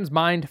 Sam's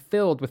mind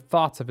filled with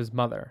thoughts of his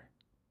mother.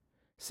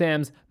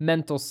 Sam's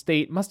mental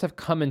state must have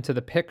come into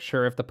the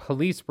picture if the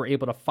police were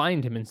able to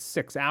find him in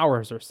 6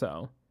 hours or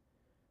so.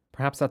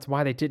 Perhaps that's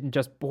why they didn't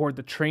just board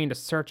the train to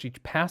search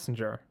each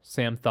passenger,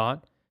 Sam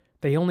thought.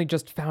 They only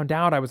just found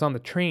out I was on the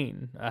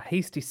train, a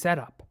hasty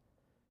setup.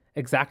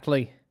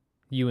 "Exactly,"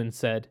 Ewan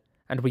said,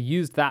 "and we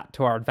used that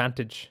to our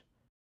advantage."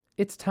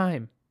 "It's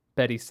time,"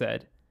 Betty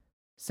said.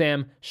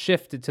 Sam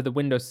shifted to the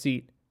window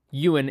seat,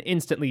 Ewan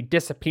instantly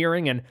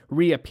disappearing and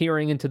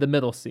reappearing into the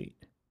middle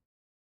seat.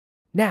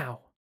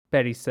 "Now,"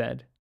 Betty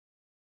said.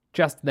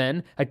 Just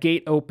then, a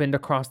gate opened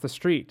across the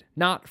street,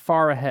 not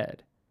far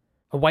ahead.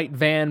 A white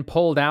van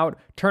pulled out,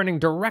 turning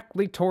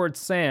directly towards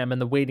Sam and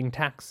the waiting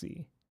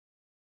taxi.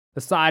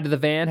 The side of the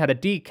van had a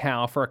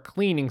decal for a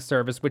cleaning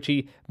service which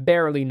he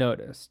barely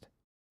noticed.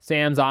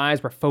 Sam's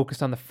eyes were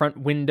focused on the front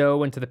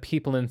window and to the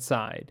people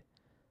inside.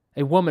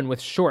 A woman with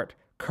short,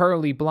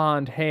 curly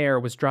blonde hair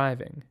was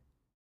driving.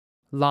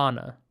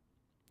 Lana.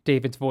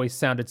 David's voice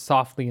sounded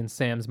softly in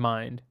Sam's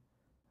mind.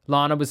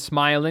 Lana was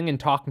smiling and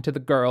talking to the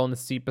girl in the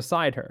seat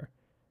beside her.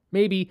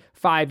 Maybe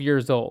 5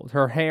 years old.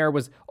 Her hair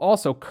was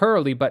also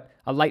curly but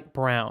a light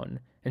brown,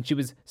 and she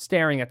was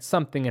staring at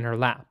something in her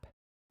lap.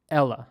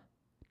 "Ella,"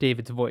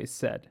 David's voice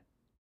said.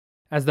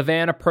 As the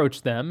van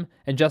approached them,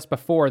 and just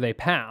before they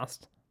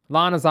passed,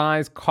 Lana's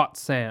eyes caught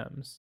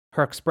Sam's.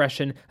 Her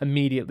expression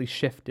immediately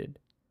shifted.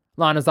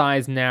 Lana's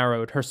eyes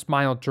narrowed, her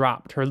smile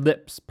dropped, her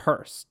lips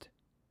pursed.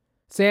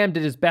 Sam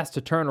did his best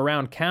to turn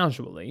around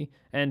casually,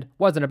 and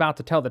wasn't about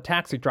to tell the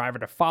taxi driver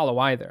to follow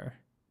either.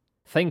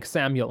 "Thanks,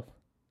 Samuel,"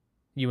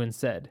 Ewan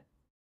said.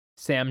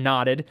 Sam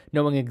nodded,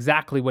 knowing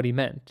exactly what he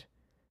meant.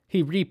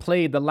 He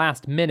replayed the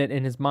last minute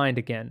in his mind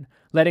again,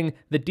 letting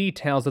the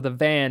details of the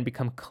van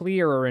become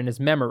clearer in his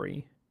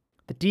memory.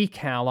 The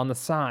decal on the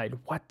side,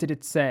 what did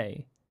it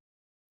say?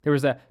 There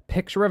was a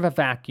picture of a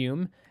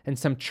vacuum and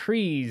some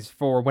trees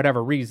for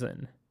whatever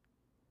reason.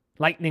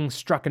 Lightning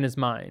struck in his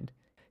mind.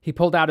 He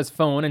pulled out his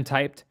phone and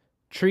typed,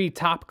 "Tree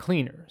top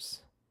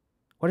cleaners."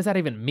 What does that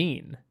even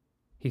mean?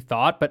 He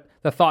thought, but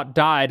the thought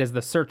died as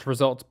the search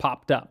results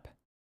popped up.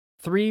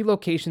 3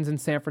 locations in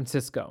San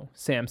Francisco,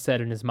 Sam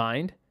said in his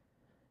mind.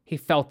 He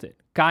felt it,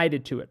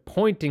 guided to it,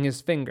 pointing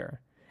his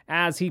finger.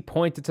 As he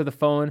pointed to the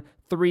phone,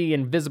 3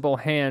 invisible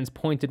hands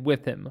pointed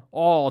with him,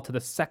 all to the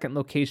second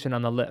location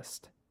on the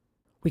list.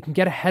 We can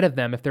get ahead of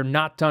them if they're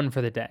not done for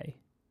the day.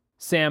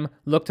 Sam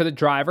looked to the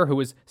driver, who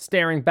was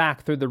staring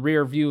back through the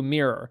rear-view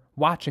mirror,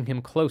 watching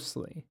him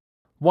closely.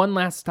 "One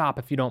last stop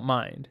if you don't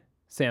mind,"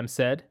 Sam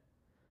said.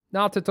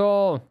 "Not at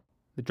all,"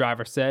 the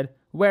driver said.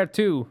 "Where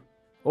to?"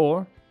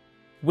 Or,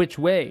 "Which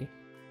way?"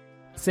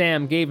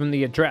 Sam gave him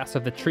the address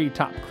of the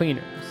treetop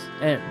cleaners,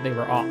 and they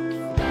were off.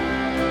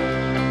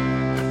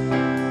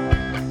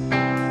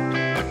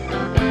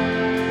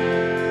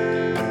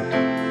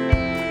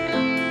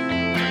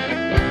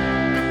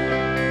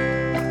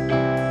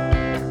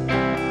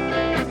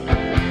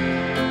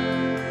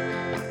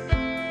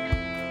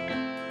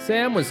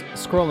 Sam was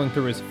scrolling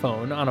through his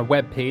phone on a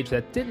web page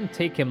that didn't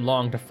take him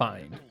long to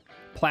find,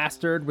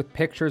 plastered with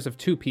pictures of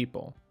 2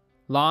 people,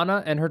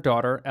 Lana and her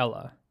daughter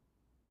Ella.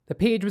 The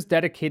page was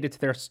dedicated to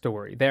their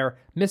story, their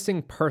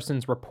missing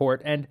persons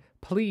report, and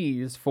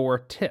pleas for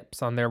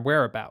tips on their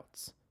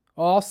whereabouts,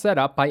 all set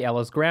up by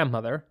Ella's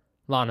grandmother,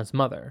 Lana's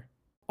mother.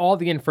 All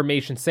the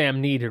information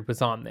Sam needed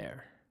was on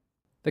there.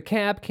 The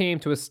cab came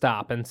to a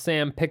stop, and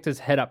Sam picked his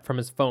head up from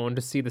his phone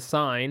to see the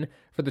sign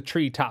for the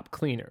treetop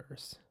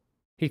cleaners.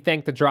 He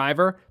thanked the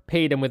driver,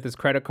 paid him with his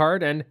credit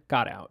card, and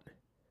got out.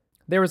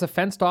 There was a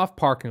fenced-off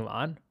parking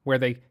lot, where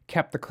they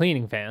kept the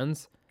cleaning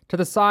vans, to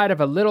the side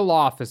of a little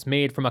office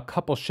made from a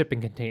couple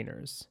shipping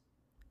containers.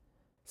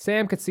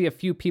 Sam could see a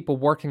few people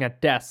working at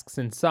desks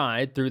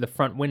inside through the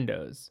front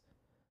windows.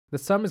 The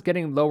sun was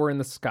getting lower in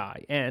the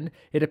sky, and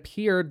it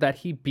appeared that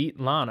he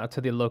beat Lana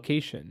to the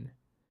location.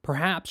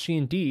 Perhaps she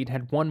indeed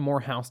had one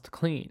more house to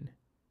clean.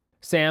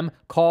 Sam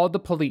called the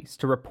police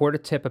to report a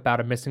tip about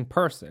a missing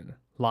person,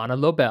 Lana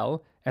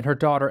Lobel, and her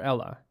daughter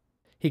Ella.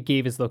 He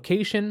gave his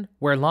location,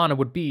 where Lana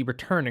would be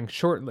returning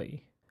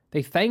shortly.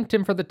 They thanked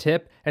him for the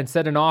tip and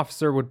said an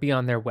officer would be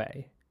on their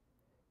way.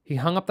 He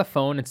hung up the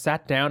phone and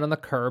sat down on the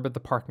curb of the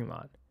parking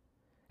lot.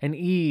 An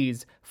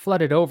ease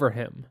flooded over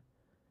him.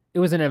 It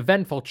was an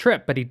eventful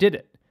trip, but he did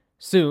it.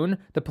 Soon,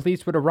 the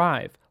police would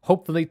arrive,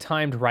 hopefully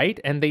timed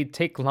right, and they'd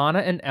take Lana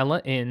and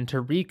Ella in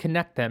to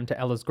reconnect them to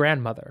Ella's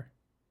grandmother.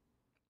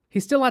 He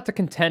still had to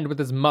contend with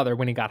his mother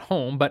when he got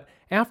home, but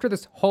after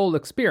this whole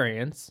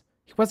experience,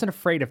 he wasn't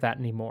afraid of that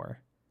anymore.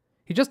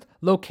 He just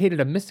located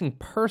a missing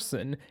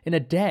person in a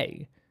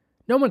day.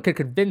 No one could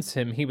convince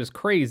him he was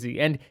crazy,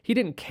 and he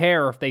didn't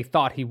care if they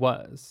thought he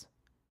was.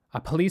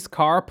 A police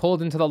car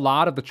pulled into the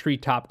lot of the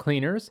treetop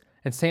cleaners,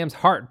 and Sam's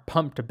heart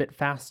pumped a bit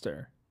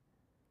faster.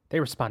 They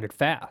responded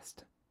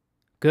fast.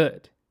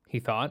 Good, he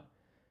thought.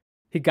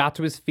 He got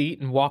to his feet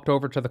and walked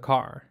over to the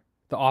car.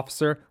 The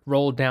officer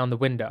rolled down the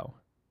window.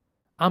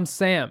 "I'm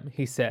Sam,"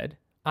 he said.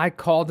 "I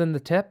called in the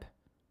tip."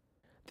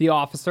 The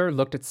officer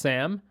looked at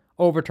Sam,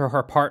 over to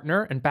her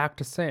partner, and back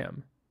to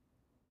Sam.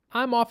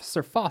 "I'm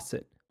Officer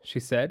Fawcett," she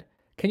said.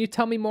 "Can you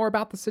tell me more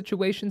about the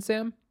situation,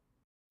 Sam?"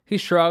 He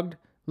shrugged,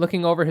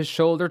 looking over his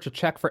shoulder to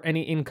check for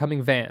any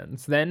incoming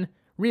vans, then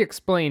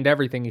re-explained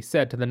everything he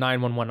said to the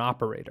 911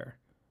 operator.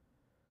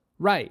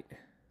 "Right,"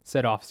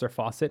 said Officer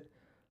Fawcett.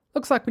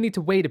 "Looks like we need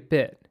to wait a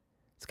bit.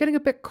 It's getting a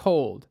bit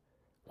cold.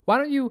 Why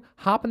don't you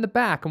hop in the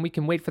back and we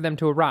can wait for them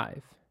to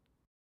arrive?"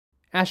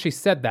 As she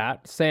said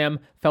that, Sam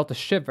felt a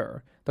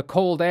shiver, the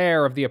cold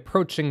air of the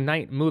approaching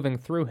night moving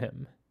through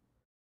him.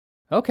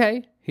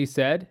 "Okay," he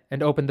said,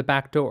 and opened the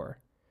back door.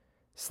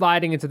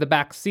 Sliding into the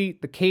back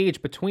seat, the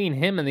cage between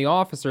him and the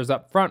officers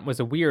up front was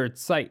a weird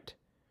sight.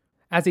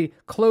 As he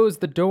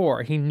closed the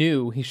door, he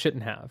knew he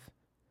shouldn't have.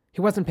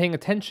 He wasn't paying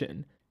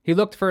attention. He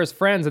looked for his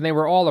friends and they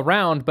were all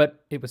around,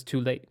 but it was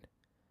too late.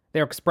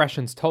 Their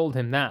expressions told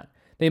him that.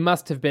 They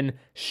must have been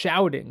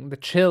shouting the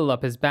chill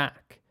up his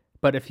back.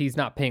 But if he's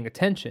not paying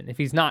attention, if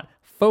he's not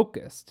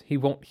focused, he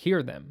won't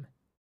hear them.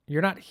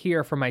 "You're not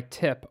here for my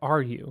tip,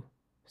 are you?"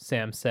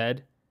 Sam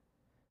said.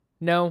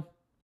 "No,"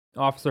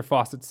 Officer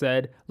Fawcett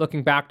said,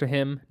 looking back to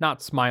him,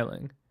 not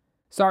smiling.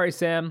 "Sorry,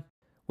 Sam.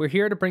 We're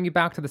here to bring you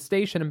back to the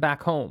station and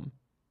back home."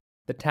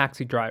 "The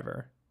taxi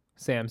driver,"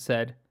 Sam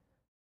said.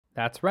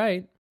 "That's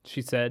right,"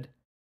 she said.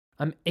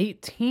 "I'm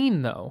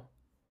 18, though.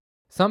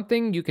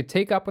 Something you could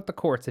take up with the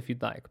courts if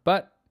you'd like,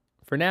 but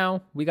for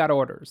now, we got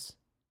orders."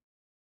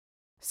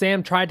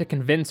 Sam tried to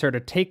convince her to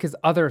take his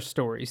other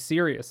stories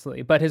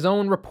seriously, but his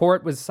own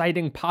report was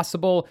citing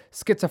possible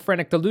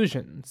schizophrenic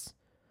delusions.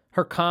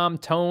 Her calm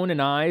tone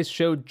and eyes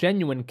showed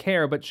genuine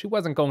care, but she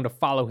wasn't going to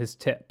follow his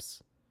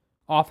tips.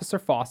 Officer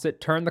Fawcett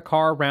turned the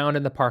car around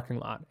in the parking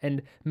lot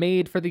and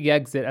made for the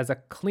exit as a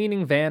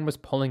cleaning van was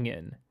pulling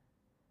in.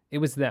 It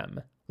was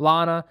them,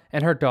 Lana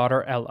and her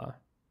daughter Ella.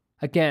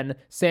 Again,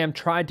 Sam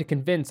tried to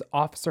convince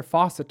Officer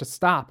Fawcett to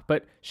stop,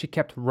 but she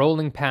kept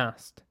rolling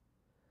past.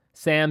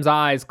 Sam's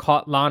eyes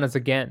caught Lana's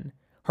again.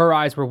 Her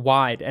eyes were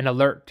wide and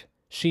alert.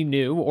 She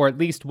knew, or at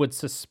least would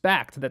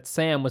suspect, that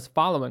Sam was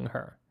following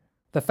her.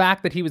 The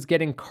fact that he was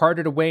getting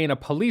carted away in a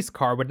police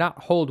car would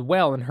not hold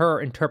well in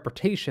her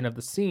interpretation of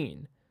the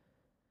scene.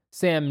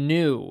 Sam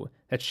knew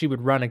that she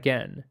would run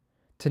again.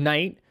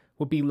 Tonight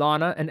would be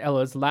Lana and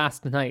Ella's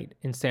last night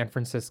in San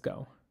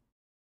Francisco.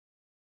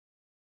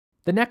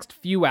 The next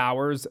few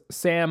hours,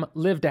 Sam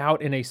lived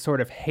out in a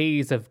sort of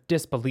haze of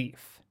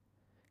disbelief.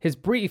 His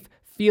brief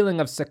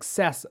feeling of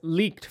success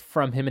leaked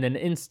from him in an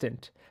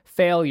instant,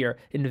 failure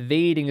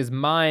invading his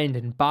mind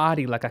and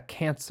body like a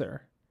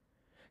cancer.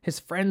 His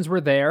friends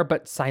were there,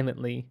 but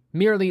silently,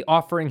 merely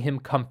offering him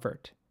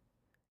comfort.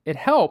 It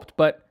helped,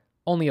 but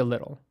only a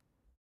little.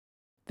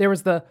 There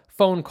was the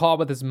phone call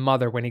with his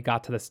mother when he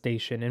got to the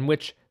station, in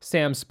which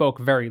Sam spoke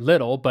very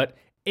little, but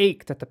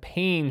ached at the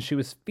pain she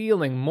was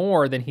feeling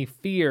more than he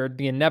feared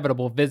the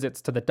inevitable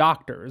visits to the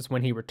doctors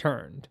when he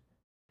returned.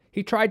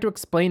 He tried to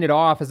explain it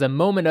off as a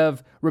moment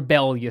of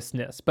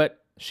rebelliousness,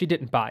 but she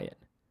didn't buy it.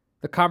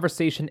 The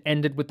conversation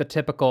ended with the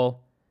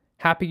typical,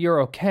 "Happy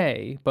you're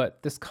okay,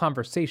 but this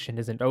conversation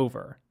isn't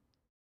over."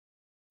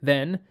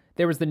 Then,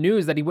 there was the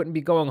news that he wouldn't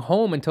be going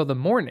home until the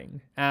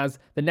morning, as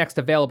the next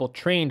available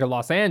train to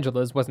Los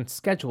Angeles wasn't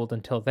scheduled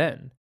until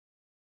then.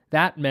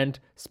 That meant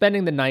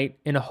spending the night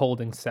in a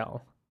holding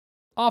cell.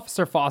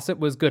 Officer Fawcett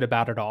was good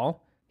about it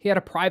all. He had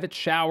a private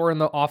shower in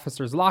the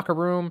officer's locker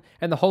room,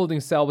 and the holding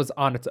cell was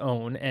on its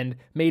own and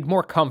made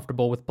more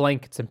comfortable with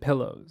blankets and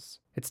pillows.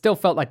 It still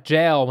felt like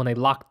jail when they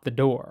locked the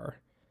door.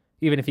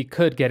 Even if he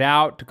could get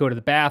out to go to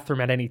the bathroom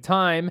at any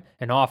time,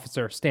 an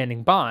officer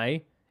standing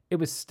by, it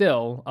was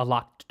still a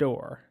locked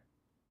door.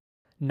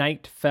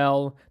 Night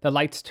fell, the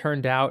lights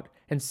turned out,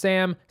 and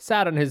Sam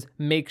sat on his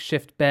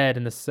makeshift bed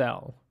in the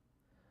cell.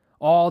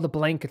 All the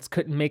blankets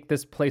couldn't make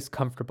this place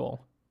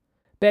comfortable.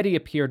 Betty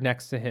appeared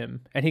next to him,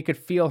 and he could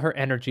feel her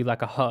energy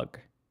like a hug.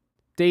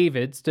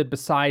 David stood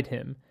beside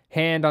him,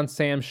 hand on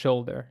Sam's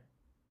shoulder.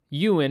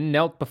 Ewan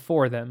knelt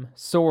before them,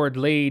 sword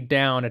laid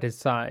down at his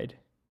side.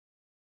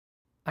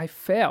 "I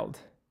failed,"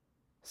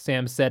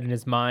 Sam said in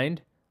his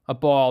mind, a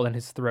ball in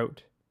his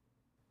throat.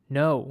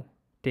 "No,"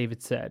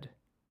 David said.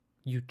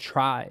 "You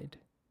tried."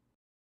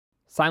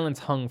 Silence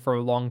hung for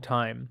a long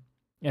time,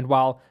 and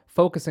while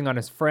focusing on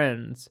his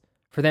friends,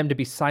 for them to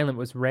be silent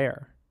was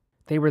rare.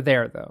 They were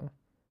there, though.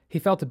 He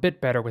felt a bit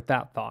better with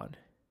that thought.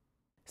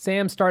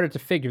 Sam started to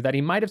figure that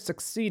he might have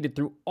succeeded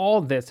through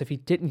all this if he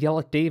didn't yell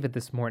at David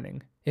this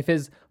morning, if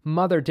his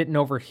mother didn't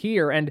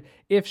overhear, and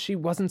if she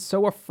wasn't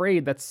so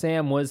afraid that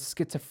Sam was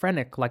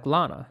schizophrenic like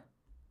Lana.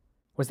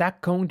 Was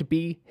that going to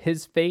be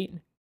his fate?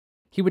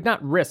 He would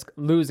not risk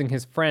losing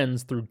his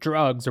friends through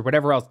drugs or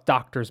whatever else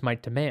doctors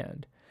might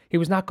demand. He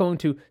was not going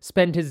to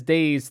spend his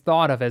days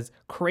thought of as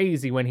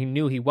crazy when he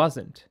knew he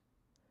wasn't.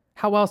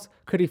 How else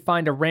could he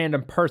find a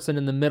random person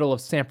in the middle of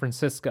San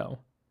Francisco?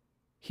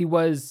 He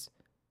was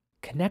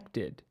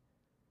connected.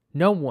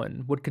 No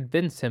one would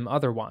convince him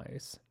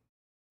otherwise.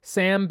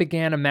 Sam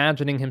began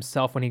imagining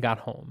himself when he got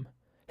home.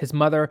 His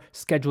mother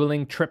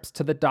scheduling trips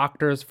to the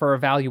doctors for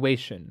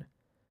evaluation.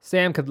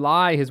 Sam could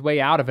lie his way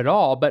out of it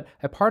all, but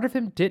a part of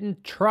him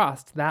didn't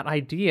trust that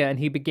idea, and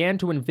he began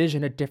to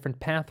envision a different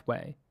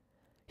pathway.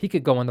 He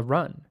could go on the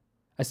run,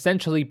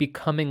 essentially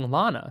becoming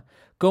Lana,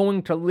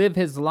 going to live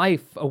his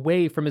life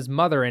away from his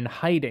mother in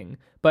hiding,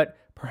 but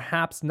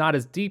perhaps not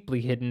as deeply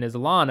hidden as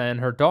Lana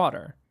and her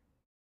daughter.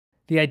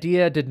 The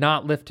idea did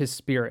not lift his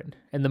spirit,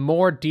 and the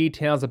more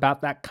details about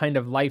that kind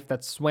of life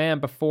that swam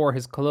before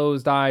his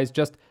closed eyes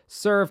just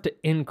served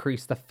to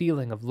increase the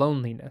feeling of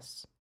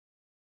loneliness.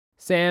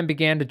 Sam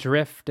began to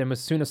drift and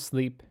was soon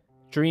asleep,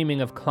 dreaming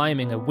of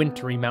climbing a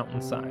wintry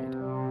mountainside.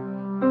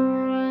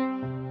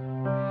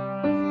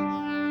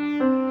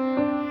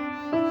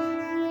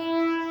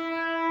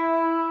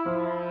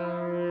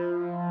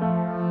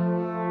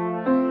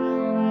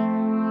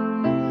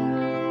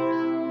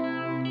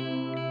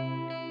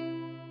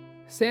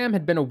 Sam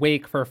had been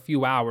awake for a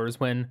few hours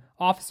when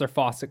Officer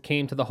Fawcett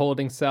came to the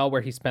holding cell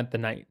where he spent the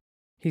night.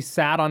 He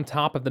sat on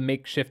top of the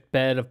makeshift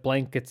bed of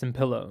blankets and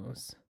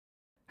pillows.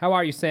 "How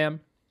are you,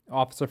 Sam?"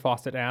 Officer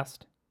Fawcett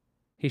asked.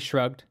 He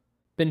shrugged.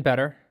 "Been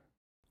better."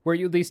 "Were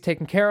you at least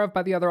taken care of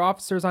by the other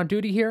officers on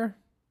duty here?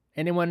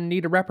 Anyone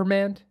need a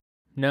reprimand?"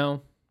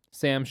 "No."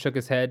 Sam shook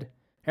his head.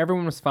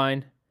 "Everyone was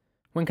fine.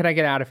 When can I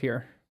get out of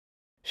here?"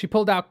 She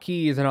pulled out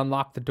keys and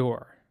unlocked the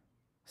door.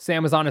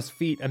 Sam was on his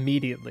feet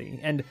immediately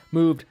and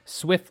moved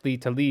swiftly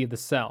to leave the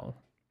cell.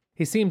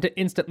 He seemed to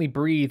instantly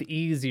breathe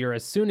easier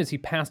as soon as he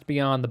passed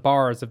beyond the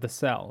bars of the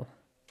cell.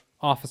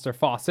 Officer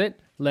Fawcett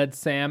led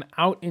Sam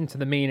out into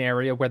the main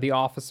area where the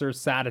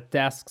officers sat at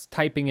desks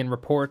typing in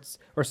reports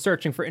or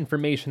searching for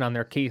information on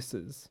their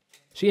cases.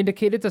 She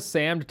indicated to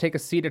Sam to take a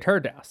seat at her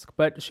desk,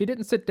 but she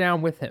didn't sit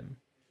down with him.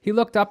 He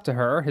looked up to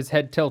her, his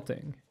head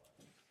tilting.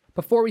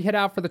 "Before we head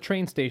out for the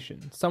train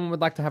station, someone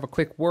would like to have a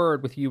quick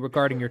word with you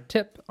regarding your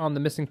tip on the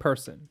missing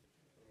person.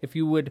 If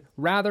you would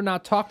rather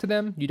not talk to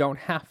them, you don't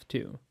have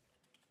to."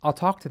 "I'll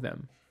talk to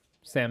them,"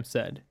 Sam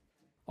said.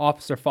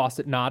 Officer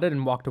Fawcett nodded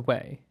and walked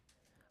away.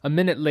 A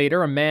minute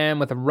later, a man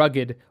with a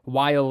rugged,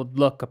 wild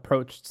look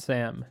approached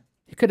Sam.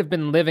 He could have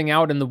been living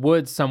out in the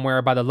woods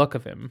somewhere by the look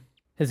of him.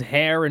 His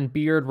hair and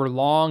beard were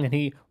long, and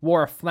he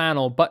wore a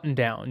flannel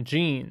button-down,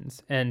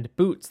 jeans, and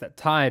boots that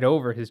tied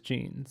over his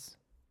jeans.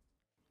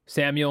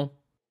 "Samuel,"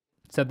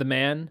 said the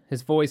man,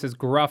 his voice as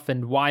gruff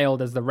and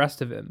wild as the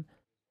rest of him.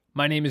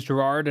 "My name is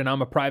Gerard, and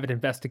I'm a private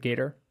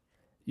investigator.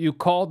 You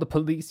called the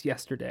police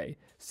yesterday,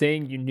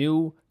 saying you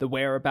knew the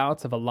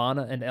whereabouts of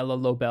Alana and Ella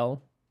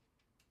Lobel.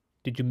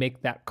 Did you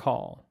make that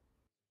call?"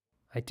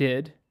 "I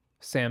did,"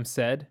 Sam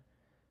said.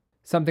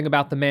 Something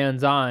about the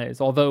man's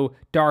eyes, although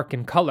dark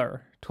in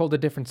color, told a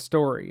different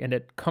story, and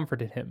it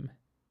comforted him.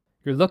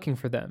 "You're looking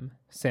for them,"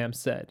 Sam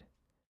said.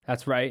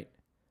 "That's right.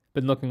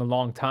 Been looking a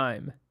long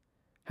time.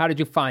 How did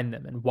you find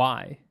them, and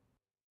why?"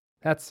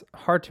 "That's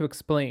hard to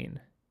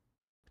explain."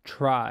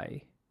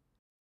 "Try."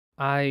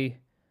 I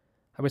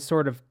was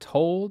sort of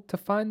told to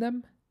find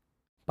them."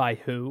 "By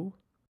who?"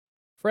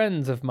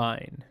 "Friends of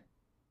mine."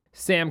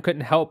 Sam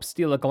couldn't help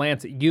steal a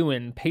glance at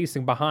Ewan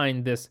pacing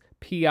behind this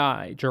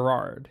PI,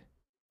 Gerard.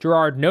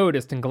 Gerard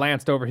noticed and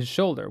glanced over his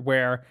shoulder,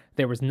 where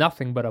there was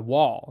nothing but a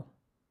wall.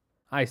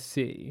 "I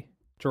see,"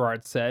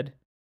 Gerard said.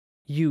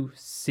 "You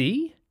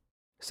see?"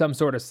 "Some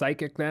sort of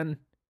psychic, then?"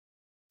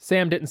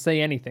 Sam didn't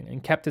say anything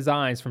and kept his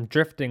eyes from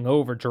drifting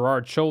over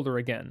Gerard's shoulder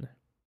again.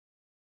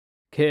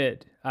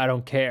 "Kid, I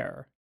don't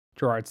care,"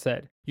 Gerard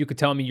said. "You could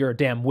tell me you're a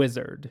damn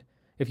wizard.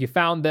 If you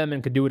found them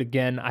and could do it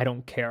again, I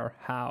don't care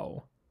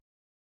how.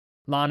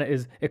 Lana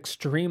is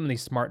extremely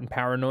smart and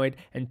paranoid,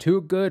 and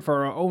too good for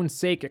her own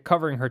sake at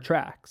covering her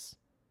tracks.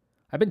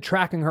 I've been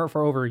tracking her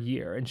for over a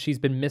year, and she's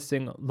been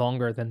missing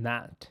longer than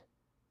that."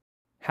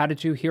 "How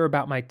did you hear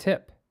about my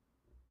tip?"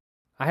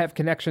 "I have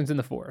connections in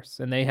the force,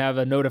 and they have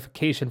a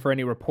notification for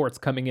any reports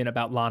coming in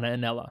about Lana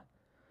and Ella.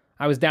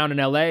 I was down in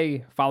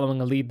LA,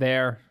 following a lead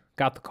there,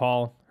 got the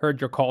call,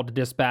 heard your call to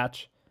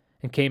dispatch,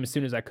 and came as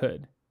soon as I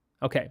could.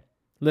 Okay,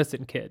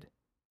 listen, kid.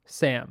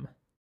 Sam.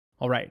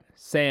 All right,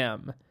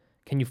 Sam.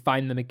 Can you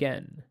find them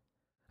again?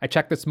 I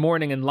checked this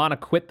morning and Lana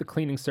quit the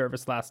cleaning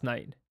service last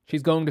night.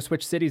 She's going to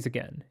switch cities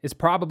again, is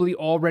probably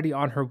already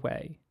on her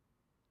way."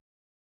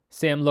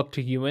 Sam looked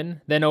to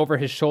Ewan, then over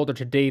his shoulder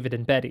to David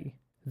and Betty.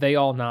 They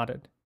all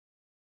nodded.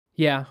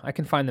 "Yeah, I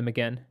can find them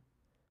again."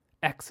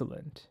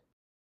 "Excellent.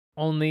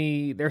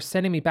 Only they're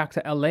sending me back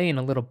to LA in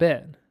a little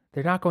bit.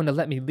 They're not going to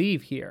let me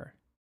leave here."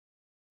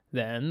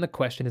 "Then the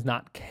question is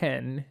not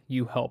can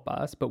you help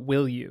us, but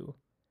will you?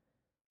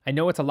 I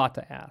know it's a lot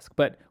to ask,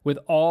 but with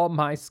all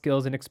my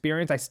skills and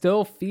experience, I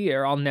still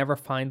fear I'll never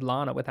find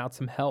Lana without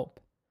some help.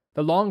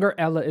 The longer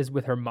Ella is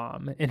with her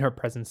mom, in her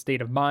present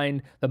state of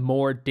mind, the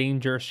more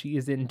danger she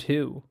is in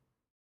too."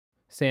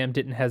 Sam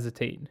didn't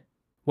hesitate.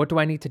 "What do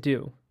I need to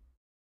do?"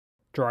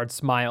 Gerard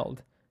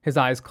smiled, his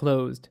eyes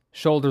closed,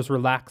 shoulders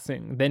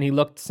relaxing. Then he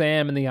looked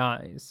Sam in the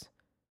eyes.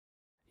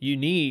 "You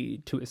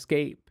need to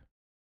escape."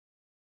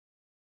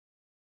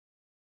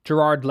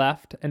 Gerard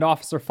left, and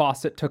Officer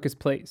Fawcett took his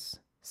place,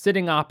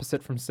 sitting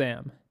opposite from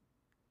Sam.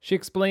 She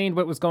explained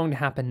what was going to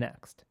happen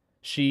next.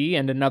 She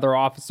and another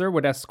officer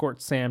would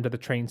escort Sam to the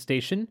train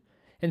station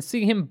and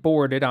see him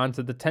boarded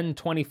onto the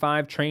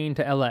 10:25 train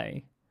to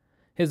LA.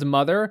 His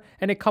mother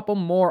and a couple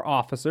more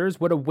officers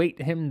would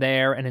await him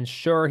there and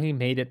ensure he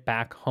made it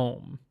back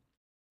home.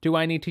 "Do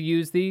I need to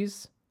use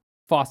these?"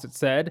 Fawcett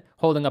said,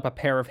 holding up a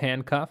pair of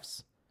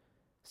handcuffs.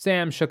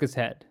 Sam shook his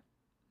head.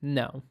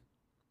 "No."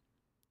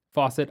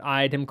 Fawcett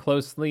eyed him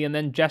closely and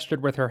then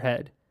gestured with her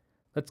head.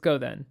 "Let's go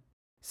then."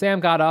 Sam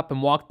got up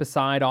and walked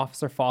beside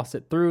Officer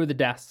Fawcett through the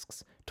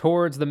desks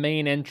towards the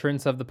main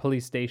entrance of the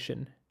police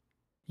station.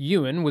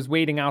 Ewan was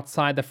waiting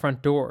outside the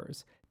front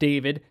doors,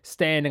 David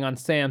standing on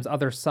Sam's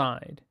other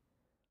side.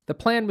 The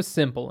plan was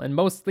simple and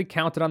mostly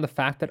counted on the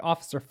fact that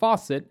Officer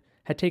Fawcett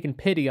had taken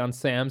pity on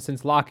Sam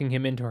since locking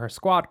him into her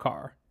squad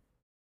car.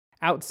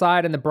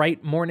 Outside in the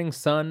bright morning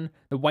sun,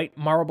 the white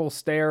marble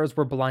stairs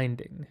were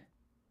blinding.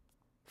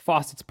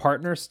 Fawcett's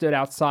partner stood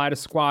outside a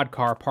squad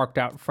car parked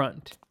out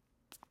front.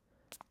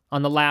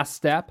 On the last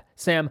step,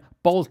 Sam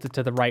bolted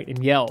to the right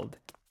and yelled,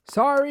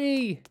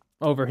 "Sorry!"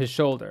 over his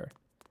shoulder.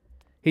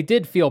 He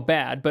did feel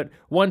bad, but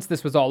once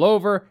this was all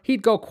over,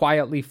 he'd go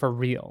quietly for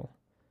real.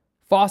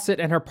 Fawcett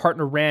and her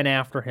partner ran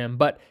after him,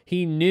 but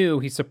he knew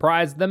he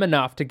surprised them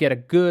enough to get a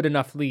good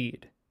enough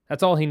lead.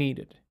 That's all he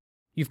needed.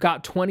 "You've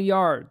got 20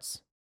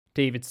 yards,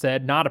 David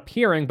said, not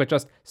appearing, but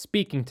just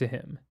speaking to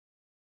him.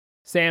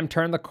 Sam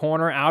turned the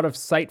corner out of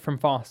sight from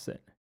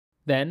Fawcett.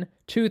 Then,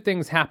 two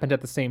things happened at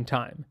the same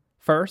time.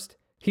 First,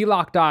 he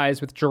locked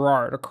eyes with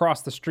Gerard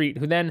across the street,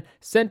 who then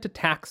sent a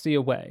taxi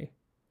away.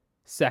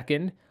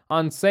 Second,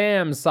 on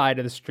Sam's side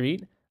of the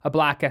street, a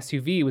black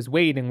SUV was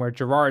waiting where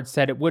Gerard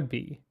said it would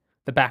be,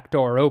 the back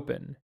door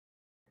open.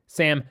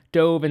 Sam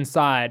dove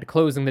inside,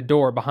 closing the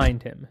door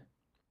behind him.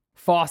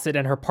 Fawcett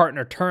and her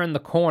partner turned the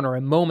corner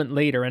a moment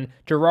later, and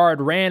Gerard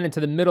ran into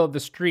the middle of the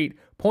street,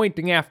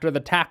 pointing after the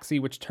taxi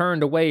which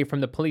turned away from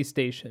the police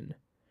station.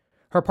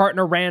 Her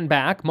partner ran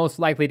back, most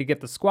likely to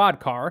get the squad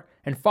car,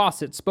 and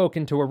Fawcett spoke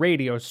into a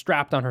radio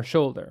strapped on her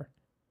shoulder.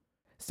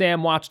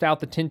 Sam watched out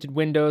the tinted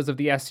windows of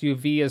the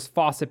SUV as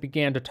Fawcett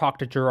began to talk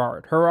to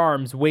Gerard, her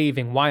arms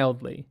waving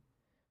wildly.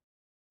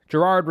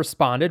 Gerard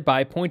responded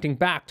by pointing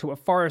back to a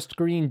forest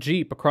green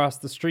Jeep across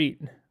the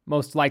street,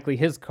 most likely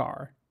his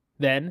car.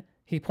 Then,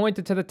 he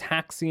pointed to the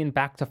taxi and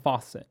back to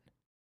Fawcett.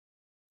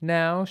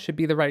 "Now should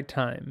be the right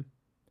time,"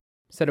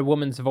 said a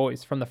woman's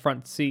voice from the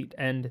front seat,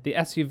 and the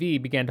SUV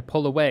began to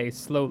pull away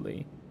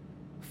slowly.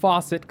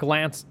 Fawcett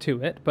glanced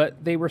to it,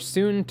 but they were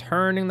soon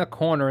turning the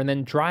corner and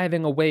then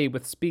driving away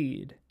with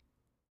speed.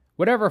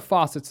 Whatever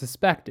Fawcett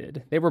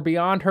suspected, they were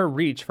beyond her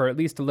reach for at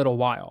least a little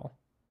while.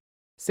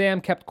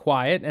 Sam kept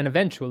quiet, and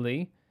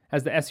eventually,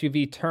 as the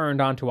SUV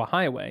turned onto a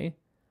highway,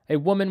 a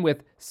woman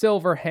with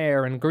silver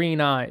hair and green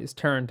eyes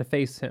turned to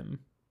face him.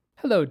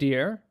 "Hello,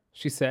 dear,"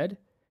 she said.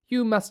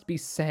 "You must be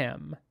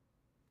Sam."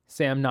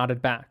 Sam nodded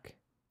back.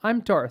 "I'm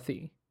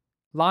Dorothy,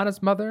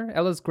 Lana's mother,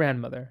 Ella's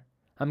grandmother.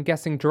 I'm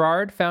guessing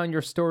Gerard found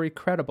your story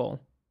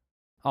credible."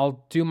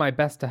 "I'll do my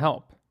best to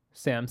help,"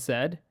 Sam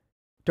said.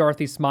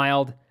 Dorothy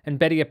smiled, and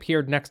Betty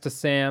appeared next to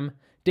Sam,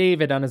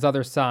 David on his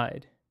other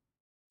side.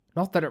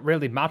 "Not that it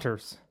really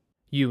matters,"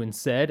 Ewan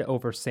said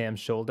over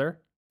Sam's shoulder,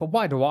 "but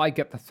why do I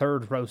get the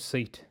third row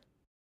seat?"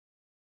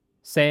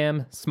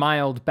 Sam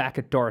smiled back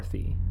at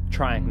Dorothy,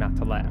 trying not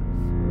to laugh.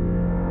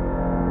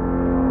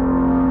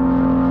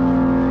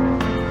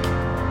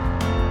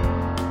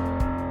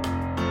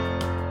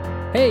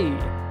 Hey,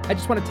 I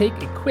just want to take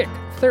a quick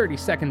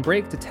 30-second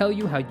break to tell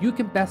you how you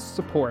can best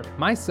support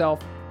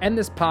myself and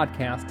this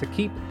podcast to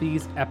keep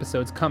these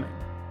episodes coming.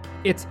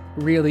 It's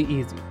really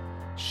easy.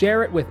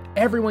 Share it with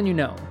everyone you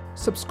know,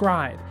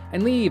 subscribe,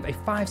 and leave a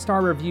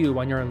 5-star review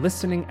on your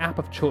listening app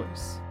of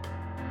choice.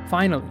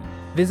 Finally,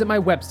 visit my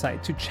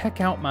website to check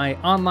out my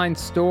online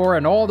store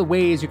and all the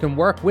ways you can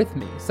work with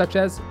me, such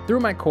as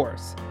through my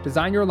course,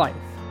 Design Your Life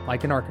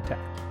Like an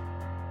Architect.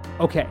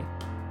 Okay,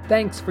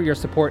 thanks for your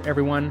support,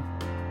 everyone,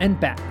 and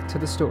back to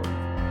the story.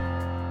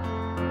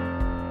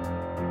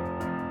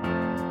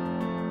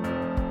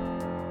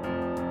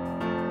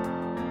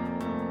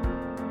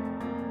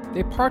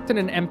 They parked in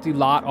an empty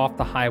lot off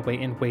the highway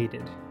and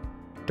waited.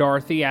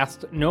 Dorothy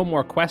asked no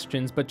more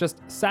questions, but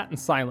just sat in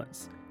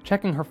silence,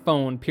 checking her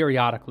phone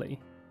periodically.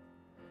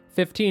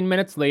 15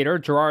 minutes later,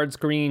 Gerard's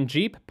green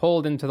Jeep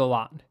pulled into the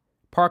lot,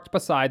 parked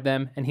beside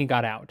them, and he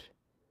got out.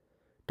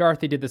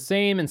 Dorothy did the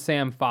same, and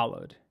Sam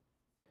followed.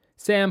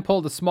 Sam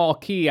pulled a small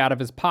key out of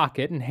his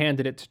pocket and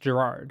handed it to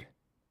Gerard.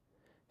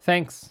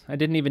 "Thanks, I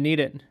didn't even need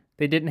it.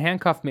 They didn't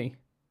handcuff me."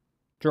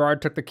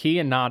 Gerard took the key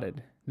and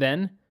nodded,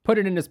 then put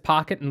it in his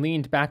pocket and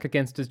leaned back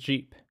against his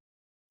Jeep.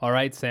 "All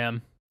right,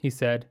 Sam," he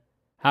said.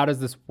 "How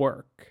does this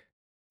work?"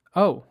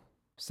 "Oh,"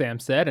 Sam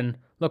said, and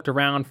looked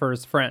around for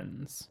his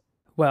friends.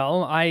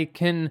 "Well, I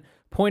can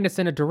point us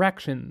in a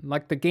direction,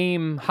 like the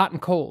game Hot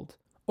and Cold.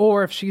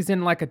 Or if she's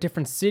in like a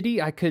different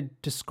city, I could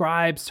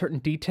describe certain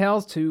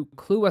details to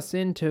clue us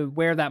into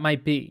where that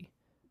might be.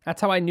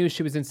 That's how I knew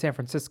she was in San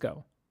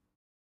Francisco."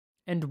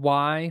 "And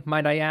why,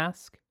 might I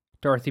ask?"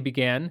 Dorothy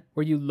began.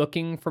 "Were you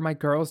looking for my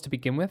girls to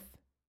begin with?"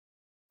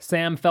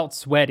 Sam felt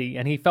sweaty,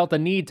 and he felt a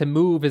need to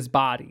move his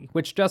body,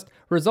 which just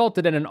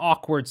resulted in an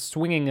awkward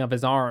swinging of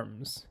his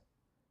arms.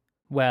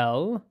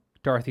 "Well,"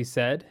 Dorothy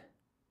said,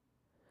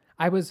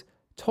 "I was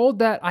told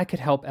that I could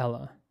help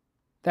Ella.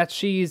 That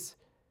she's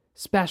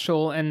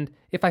special, and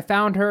if I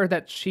found her,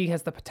 that she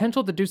has the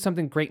potential to do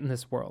something great in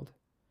this world."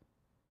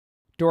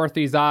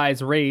 Dorothy's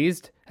eyes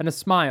raised, and a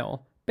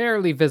smile,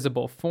 barely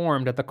visible,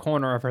 formed at the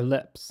corner of her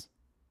lips.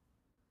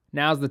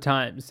 "Now's the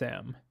time,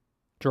 Sam,"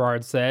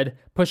 Gerard said,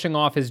 pushing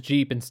off his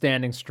Jeep and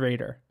standing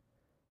straighter.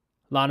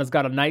 "Lana's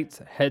got a night's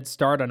head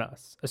start on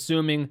us,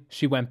 assuming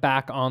she went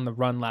back on the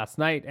run last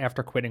night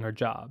after quitting her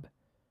job."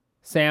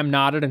 Sam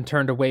nodded and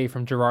turned away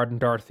from Gerard and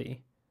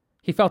Dorothy.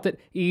 He felt it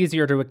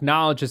easier to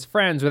acknowledge his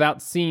friends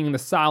without seeing the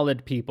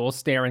solid people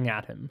staring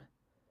at him.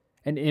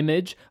 An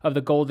image of the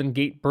Golden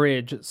Gate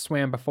Bridge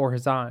swam before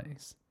his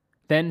eyes.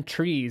 Then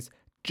trees,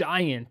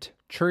 giant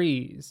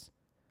trees.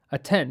 A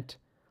tent,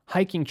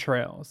 hiking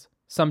trails,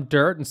 some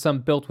dirt and some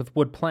built with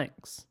wood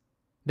planks.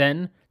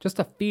 Then just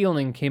a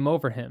feeling came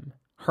over him,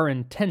 her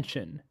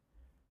intention.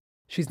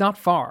 "She's not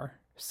far,"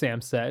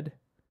 Sam said.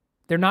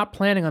 "They're not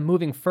planning on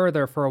moving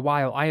further for a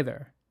while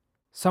either.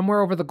 Somewhere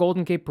over the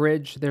Golden Gate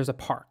Bridge, there's a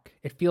park.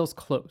 It feels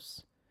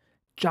close.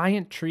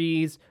 Giant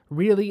trees,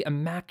 really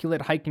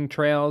immaculate hiking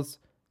trails,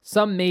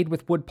 some made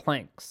with wood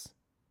planks."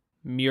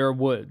 "Muir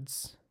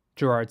Woods,"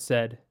 Gerard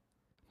said.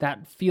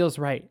 "That feels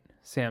right,"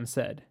 Sam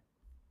said.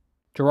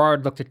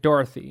 Gerard looked at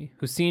Dorothy,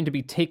 who seemed to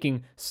be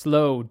taking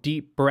slow,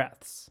 deep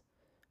breaths.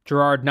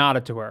 Gerard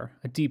nodded to her,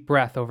 a deep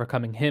breath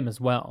overcoming him as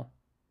well.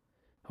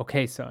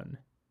 Okay, son,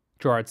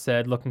 Gerard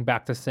said, looking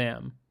back to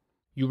Sam.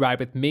 You ride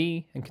with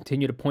me and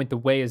continue to point the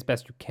way as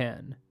best you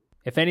can.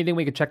 If anything,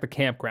 we can check the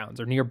campgrounds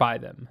or nearby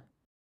them.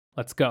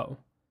 Let's go.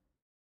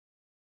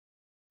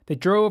 They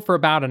drove for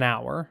about an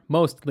hour,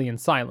 mostly in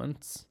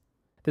silence.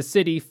 The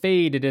city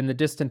faded in the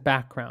distant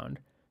background,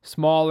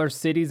 smaller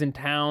cities and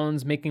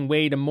towns making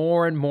way to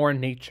more and more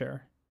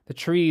nature, the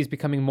trees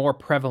becoming more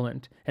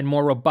prevalent and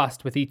more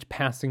robust with each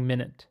passing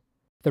minute.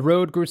 The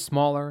road grew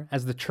smaller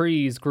as the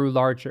trees grew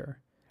larger,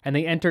 and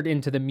they entered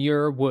into the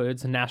Muir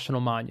Woods National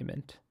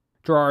Monument.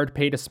 Gerard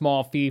paid a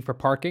small fee for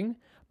parking,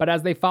 but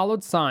as they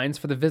followed signs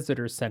for the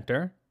visitors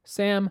center,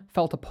 Sam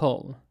felt a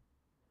pull.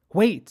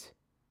 Wait,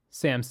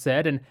 Sam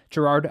said, and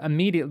Gerard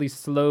immediately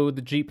slowed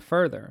the Jeep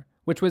further,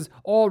 which was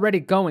already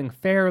going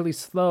fairly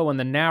slow on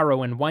the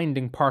narrow and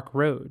winding park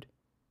road.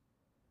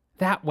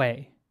 That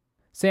way.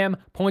 Sam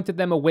pointed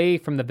them away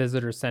from the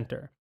visitor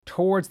center,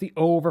 towards the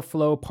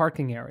overflow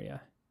parking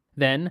area.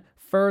 Then,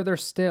 further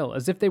still,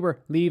 as if they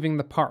were leaving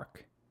the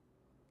park.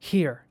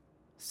 Here,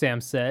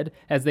 Sam said,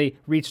 as they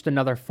reached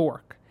another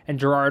fork, and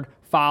Gerard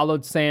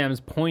followed Sam's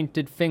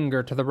pointed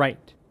finger to the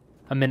right.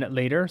 A minute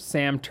later,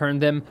 Sam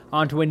turned them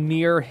onto a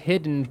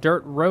near-hidden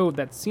dirt road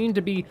that seemed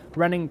to be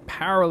running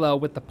parallel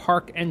with the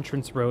park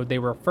entrance road they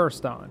were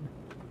first on.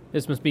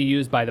 This must be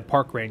used by the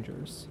park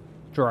rangers,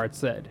 Gerard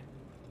said.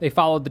 They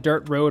followed the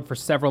dirt road for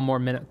several more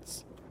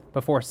minutes,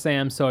 before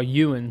Sam saw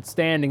Ewan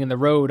standing in the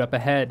road up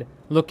ahead,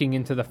 looking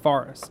into the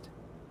forest.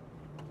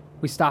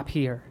 We stop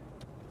here.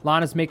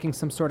 Lana's making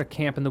some sort of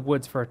camp in the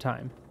woods for a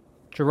time.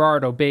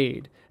 Gerard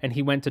obeyed, and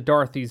he went to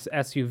Dorothy's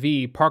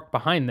SUV parked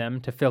behind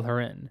them to fill her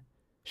in.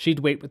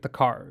 She'd wait with the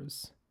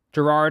cars.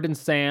 Gerard and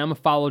Sam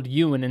followed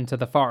Ewan into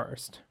the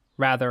forest.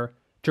 Rather,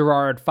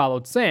 Gerard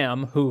followed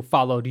Sam, who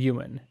followed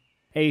Ewan.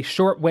 A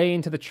short way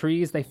into the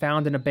trees, they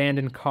found an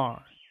abandoned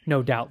car,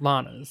 no doubt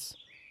Lana's.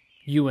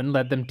 Ewan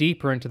led them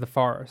deeper into the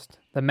forest,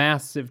 the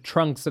massive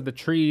trunks of the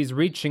trees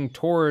reaching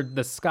toward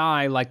the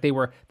sky like they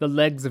were the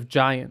legs of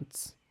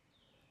giants.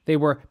 They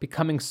were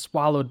becoming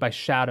swallowed by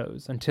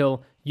shadows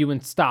until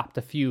Ewan stopped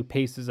a few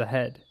paces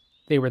ahead.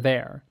 They were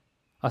there.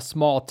 A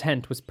small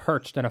tent was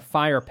perched and a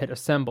fire pit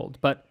assembled,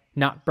 but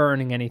not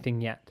burning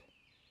anything yet.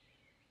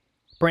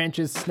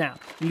 Branches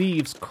snapped,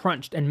 leaves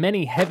crunched, and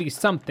many heavy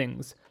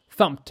somethings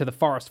thumped to the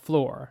forest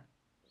floor.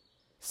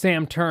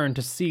 Sam turned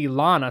to see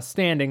Lana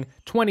standing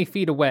 20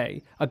 feet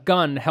away, a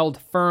gun held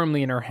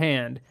firmly in her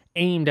hand,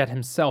 aimed at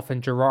himself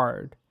and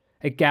Gerard.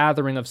 A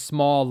gathering of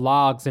small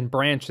logs and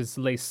branches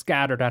lay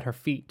scattered at her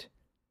feet.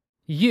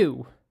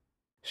 You,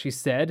 she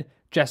said,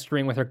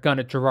 gesturing with her gun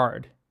at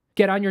Gerard.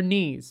 Get on your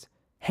knees.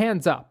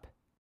 Hands up.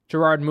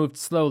 Gerard moved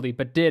slowly,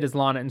 but did as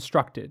Lana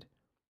instructed.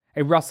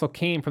 A rustle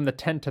came from the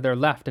tent to their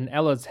left, and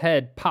Ella's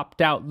head popped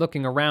out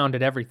looking around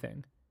at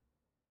everything.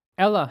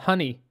 Ella,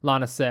 honey,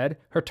 Lana said,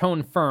 her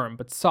tone firm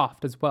but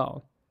soft as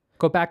well.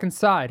 Go back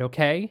inside,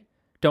 okay?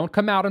 Don't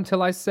come out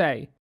until I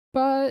say.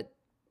 But,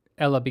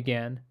 Ella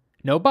began.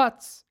 No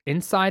buts.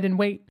 Inside and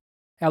wait.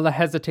 Ella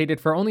hesitated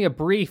for only a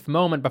brief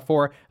moment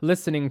before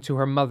listening to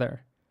her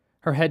mother,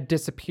 her head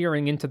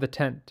disappearing into the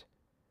tent.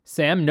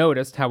 Sam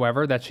noticed,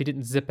 however, that she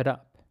didn't zip it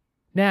up.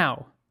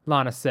 Now,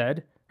 Lana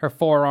said, her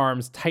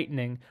forearms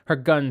tightening, her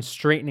gun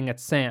straightening at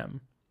Sam.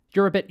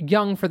 You're a bit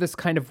young for this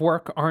kind of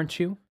work, aren't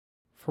you?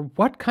 For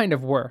what kind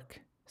of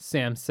work?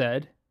 Sam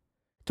said.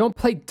 Don't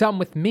play dumb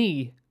with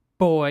me,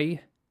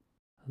 boy.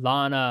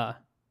 Lana,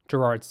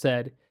 Gerard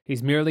said.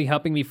 He's merely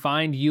helping me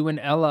find you and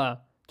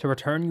Ella to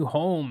return you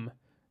home.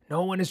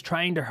 No one is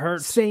trying to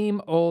hurt.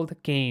 Same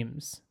old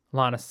games,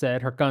 Lana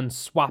said, her gun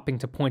swapping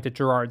to point at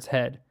Gerard's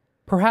head.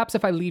 Perhaps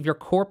if I leave your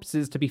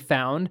corpses to be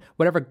found,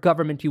 whatever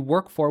government you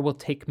work for will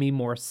take me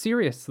more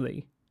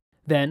seriously.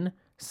 Then,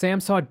 Sam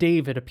saw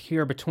David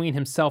appear between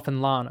himself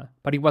and Lana,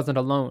 but he wasn't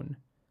alone.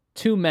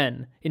 2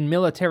 men in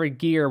military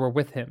gear were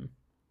with him.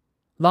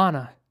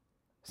 Lana,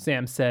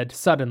 Sam said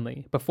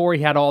suddenly, before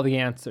he had all the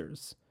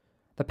answers.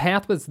 The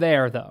path was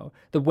there, though,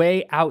 the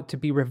way out to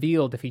be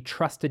revealed if he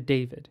trusted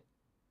David.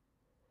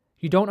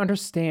 You don't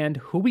understand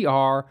who we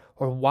are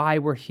or why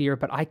we're here,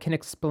 but I can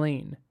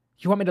explain.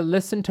 You want me to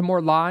listen to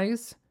more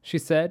lies? She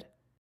said.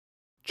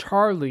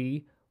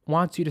 Charlie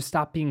wants you to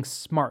stop being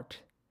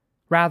smart.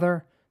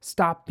 Rather,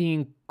 stop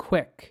being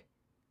quick.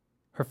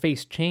 Her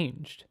face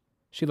changed.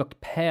 She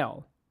looked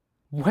pale.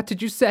 What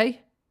did you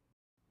say?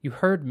 You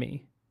heard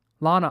me.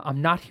 Lana,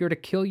 I'm not here to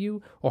kill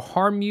you or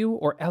harm you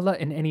or Ella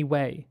in any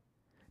way.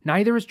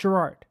 Neither is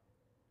Gerard.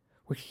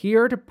 We're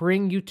here to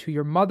bring you to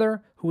your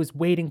mother who is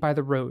waiting by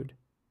the road.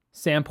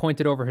 Sam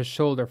pointed over his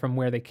shoulder from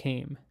where they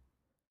came.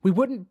 We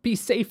wouldn't be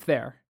safe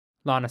there,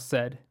 Lana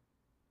said.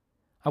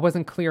 I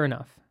wasn't clear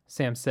enough,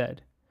 Sam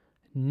said.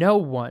 No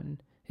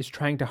one is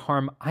trying to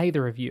harm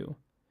either of you.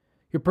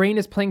 Your brain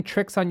is playing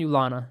tricks on you,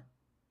 Lana.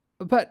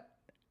 But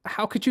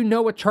how could you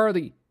know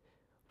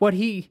what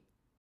he...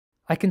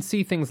 I can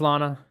see things,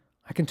 Lana.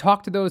 I can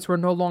talk to those who are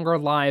no longer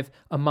alive,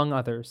 among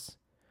others.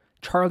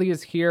 Charlie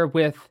is here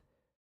with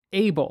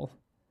Abel.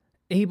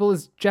 Abel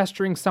is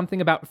gesturing something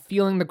about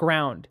feeling the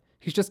ground.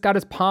 He's just got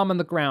his palm on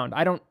the ground.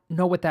 I don't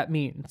know what that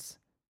means.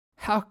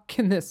 How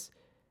can this...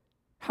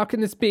 How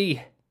can this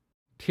be?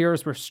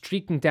 Tears were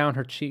streaking down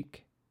her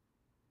cheek.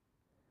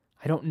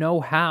 I don't know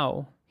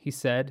how, he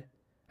said.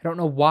 I don't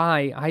know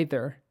why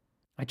either.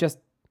 I just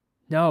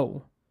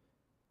know.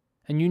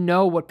 And you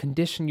know what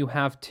condition you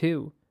have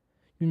too.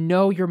 You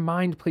know your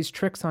mind plays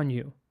tricks on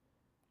you.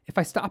 If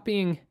I stop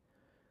being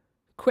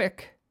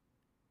quick,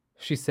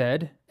 she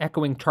said,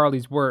 echoing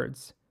Charlie's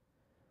words.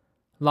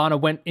 Lana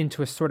went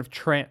into a sort of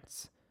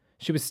trance.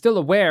 She was still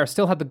aware,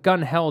 still had the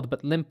gun held,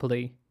 but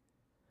limply.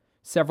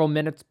 Several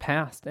minutes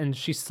passed, and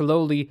she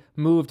slowly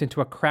moved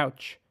into a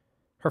crouch.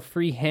 Her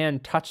free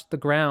hand touched the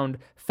ground,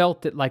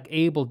 felt it like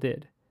Abel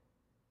did.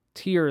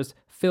 Tears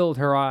filled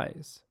her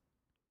eyes.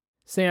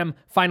 Sam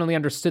finally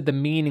understood the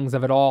meanings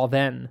of it all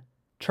then.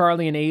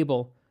 Charlie and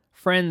Abel,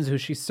 friends who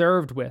she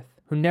served with,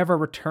 who never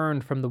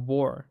returned from the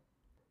war.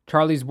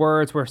 Charlie's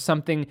words were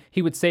something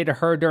he would say to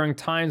her during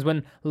times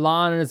when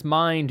Lana's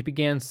mind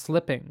began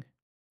slipping.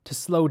 To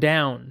slow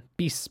down,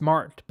 be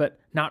smart,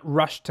 but not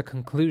rush to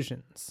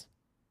conclusions.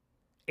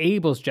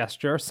 Abel's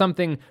gesture,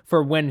 something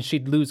for when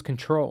she'd lose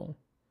control.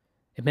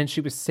 It meant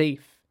she was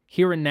safe.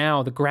 Here and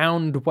now, the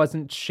ground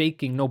wasn't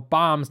shaking, no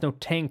bombs, no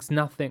tanks,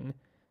 nothing.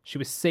 She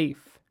was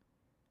safe.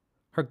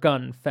 Her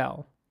gun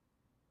fell.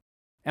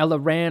 Ella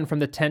ran from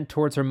the tent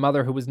towards her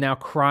mother, who was now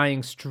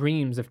crying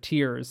streams of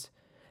tears.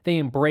 They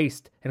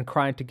embraced and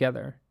cried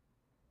together.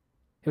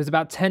 It was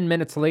about 10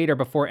 minutes later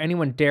before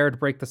anyone dared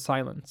break the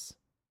silence.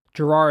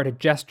 Gerard had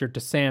gestured to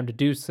Sam to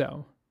do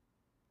so.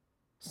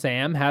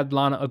 Sam had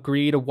Lana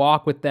agree to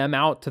walk with them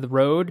out to the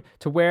road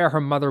to where her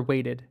mother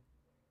waited.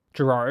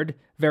 Gerard,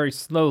 very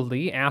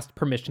slowly, asked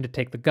permission to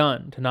take the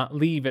gun, to not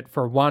leave it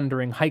for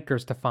wandering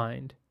hikers to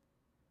find.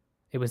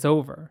 It was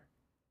over.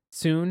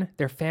 Soon,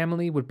 their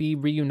family would be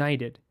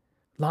reunited.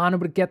 Lana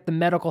would get the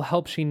medical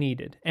help she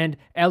needed, and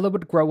Ella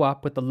would grow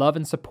up with the love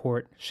and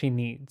support she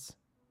needs.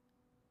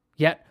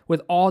 Yet,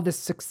 with all this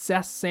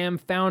success, Sam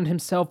found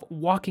himself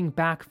walking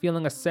back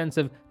feeling a sense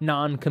of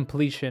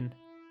non-completion.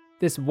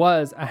 This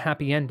was a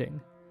happy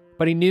ending,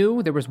 but he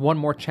knew there was one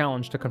more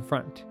challenge to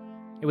confront.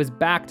 It was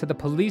back to the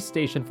police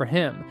station for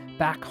him,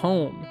 back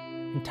home,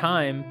 in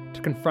time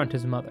to confront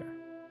his mother.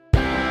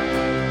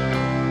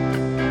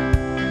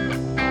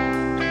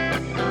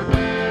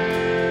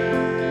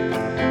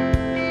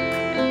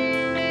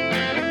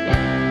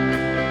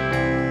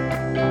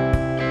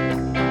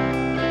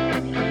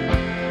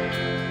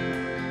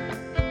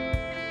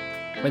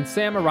 When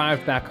Sam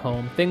arrived back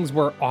home, things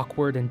were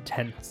awkward and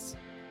tense.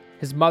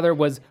 His mother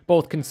was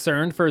both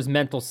concerned for his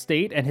mental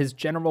state and his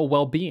general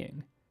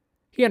well-being.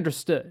 He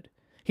understood.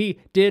 He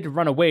did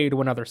run away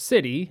to another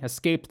city,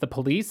 escaped the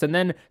police, and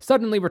then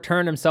suddenly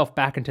returned himself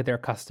back into their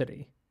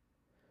custody.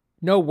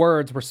 No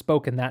words were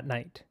spoken that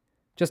night,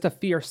 just a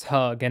fierce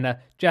hug and a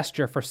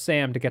gesture for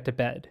Sam to get to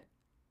bed.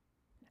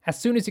 As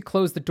soon as he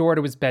closed the door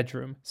to his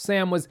bedroom,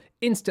 Sam was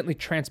instantly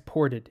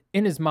transported,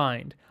 in his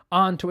mind,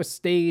 onto a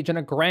stage in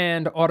a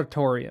grand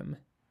auditorium.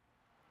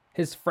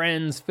 His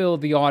friends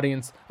filled the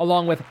audience,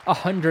 along with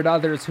 100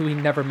 others who he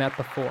never met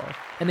before,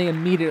 and they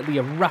immediately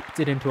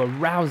erupted into a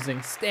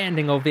rousing,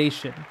 standing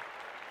ovation.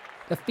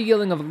 The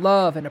feeling of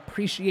love and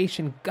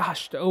appreciation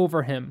gushed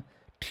over him,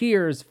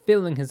 tears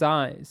filling his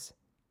eyes.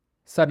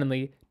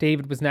 Suddenly,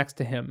 David was next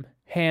to him,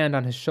 hand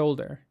on his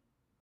shoulder.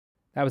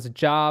 "That was a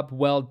job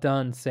well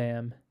done,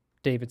 Sam,"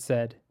 David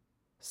said.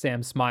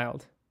 Sam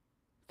smiled.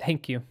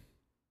 "Thank you."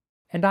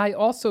 "And I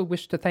also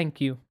wish to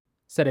thank you,"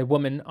 said a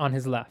woman on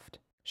his left.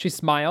 She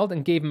smiled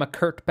and gave him a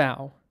curt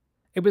bow.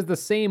 It was the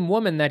same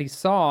woman that he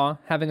saw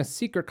having a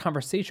secret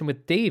conversation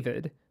with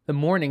David the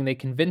morning they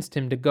convinced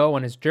him to go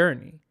on his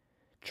journey,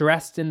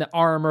 dressed in the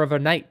armor of a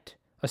knight,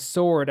 a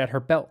sword at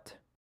her belt.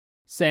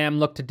 Sam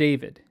looked to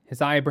David,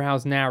 his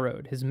eyebrows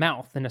narrowed, his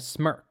mouth in a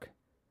smirk.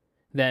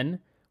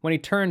 Then, when he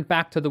turned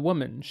back to the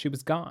woman, she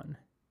was gone.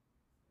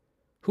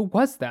 "Who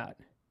was that?"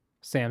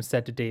 Sam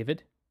said to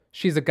David.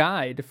 "She's a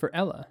guide for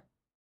Ella,"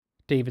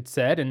 David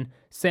said, and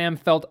Sam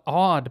felt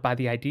awed by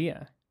the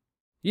idea.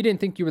 "You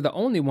didn't think you were the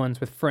only ones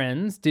with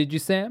friends, did you,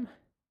 Sam?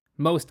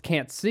 Most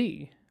can't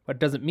see, but it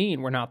doesn't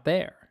mean we're not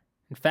there.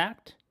 In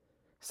fact,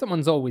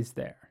 someone's always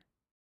there."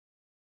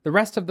 The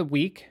rest of the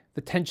week,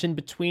 the tension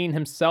between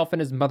himself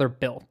and his mother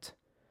built.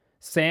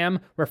 Sam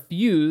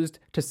refused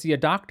to see a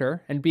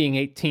doctor, and being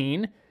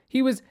 18,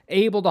 he was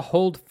able to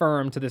hold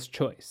firm to this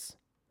choice.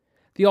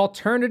 The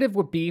alternative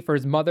would be for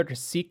his mother to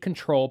seek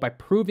control by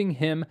proving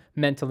him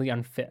mentally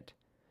unfit.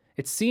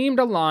 It seemed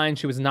a line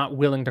she was not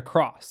willing to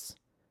cross,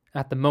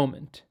 at the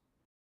moment.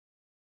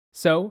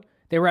 So,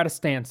 they were at a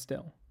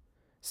standstill.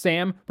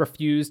 Sam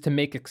refused to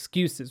make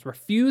excuses,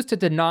 refused to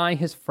deny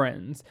his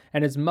friends,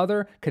 and his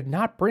mother could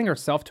not bring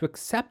herself to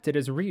accept it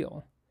as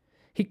real.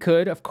 He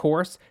could, of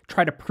course,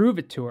 try to prove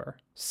it to her,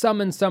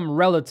 summon some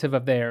relative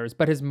of theirs,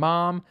 but his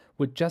mom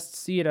would just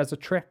see it as a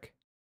trick.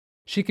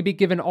 She could be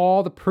given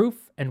all the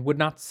proof and would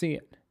not see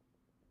it.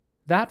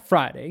 That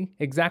Friday,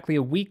 exactly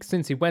a week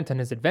since he went on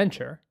his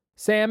adventure,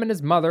 Sam and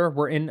his mother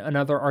were in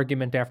another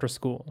argument after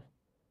school.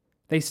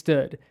 They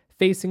stood,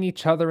 facing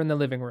each other in the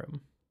living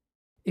room.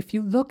 "If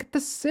you look at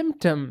the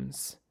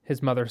symptoms,"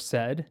 his mother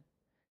said,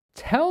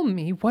 Tell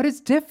me what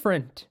is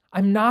different.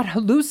 I'm not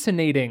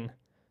hallucinating,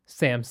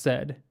 Sam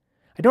said.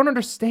 I don't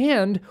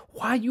understand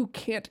why you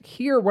can't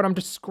hear what I'm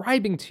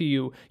describing to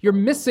you. You're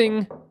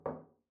missing.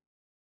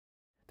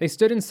 They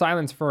stood in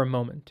silence for a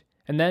moment,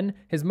 and then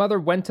his mother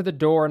went to the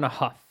door in a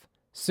huff.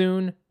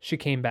 Soon she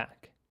came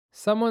back.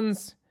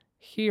 Someone's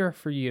here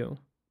for you.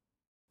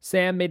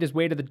 Sam made his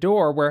way to the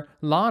door where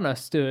Lana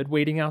stood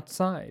waiting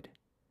outside.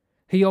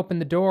 He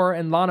opened the door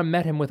and Lana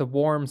met him with a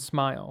warm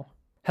smile.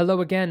 Hello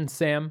again,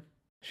 Sam,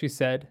 she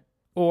said.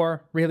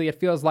 Or, really, it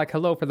feels like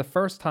hello for the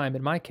first time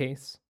in my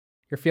case.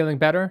 You're feeling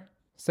better?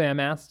 Sam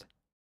asked.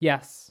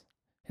 Yes.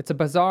 It's a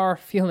bizarre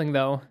feeling,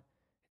 though.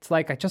 It's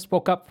like I just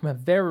woke up from a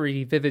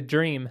very vivid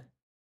dream.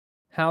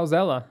 How's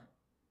Ella?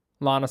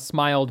 Lana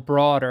smiled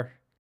broader.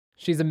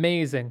 She's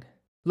amazing.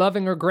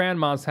 Loving her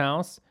grandma's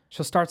house.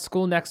 She'll start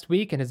school next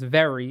week and is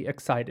very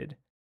excited.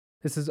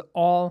 This is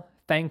all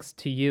thanks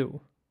to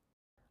you.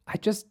 I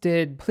just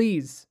did.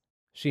 Please,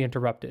 she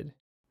interrupted.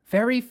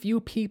 Very few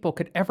people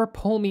could ever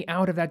pull me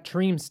out of that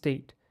dream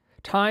state.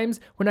 Times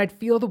when I'd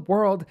feel the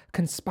world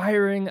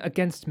conspiring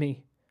against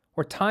me,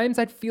 or times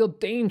I'd feel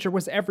danger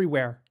was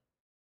everywhere.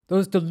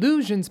 Those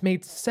delusions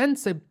made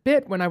sense a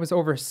bit when I was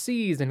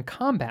overseas in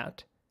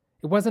combat.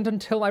 It wasn't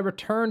until I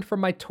returned from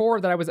my tour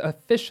that I was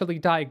officially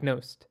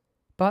diagnosed.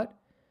 But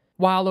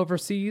while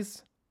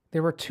overseas,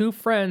 there were two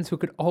friends who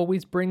could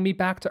always bring me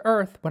back to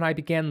Earth when I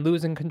began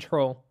losing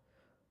control.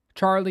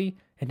 Charlie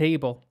and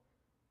Abel.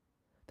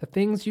 The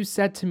things you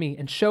said to me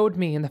and showed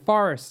me in the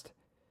forest.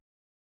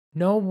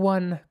 No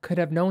one could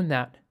have known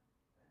that.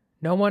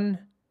 No one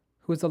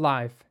who is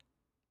alive.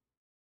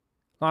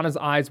 Lana's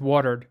eyes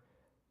watered,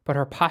 but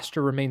her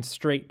posture remained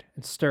straight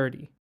and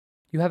sturdy.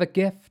 You have a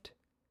gift,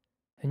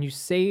 and you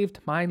saved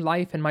my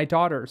life and my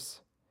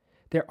daughter's.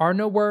 There are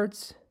no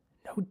words,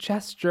 no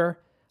gesture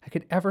I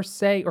could ever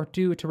say or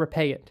do to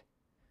repay it.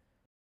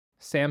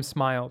 Sam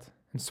smiled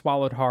and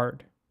swallowed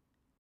hard.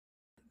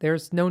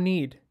 There's no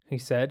need, he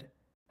said.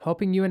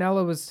 Helping you and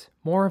Ella was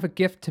more of a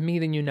gift to me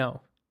than you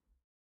know.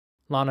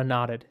 Lana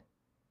nodded.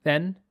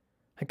 Then,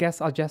 I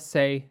guess I'll just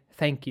say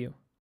thank you.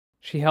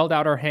 She held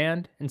out her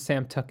hand and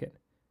Sam took it.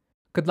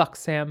 Good luck,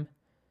 Sam.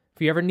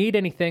 If you ever need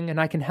anything and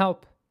I can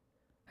help,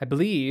 I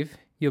believe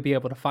you'll be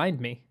able to find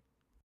me.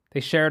 They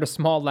shared a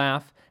small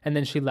laugh and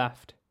then she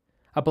left.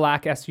 A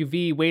black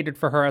SUV waited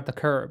for her at the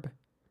curb.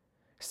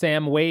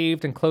 Sam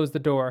waved and closed the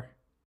door.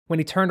 When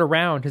he turned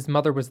around, his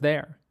mother was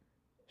there.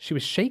 She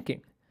was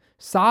shaking,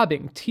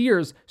 sobbing,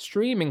 tears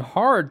streaming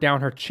hard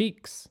down her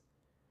cheeks.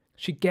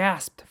 She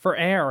gasped for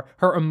air,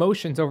 her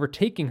emotions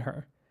overtaking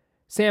her.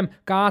 Sam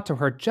got to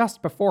her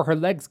just before her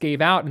legs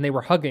gave out and they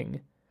were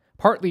hugging.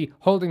 Partly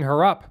holding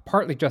her up,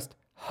 partly just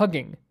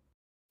hugging.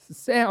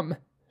 Sam,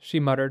 she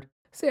muttered.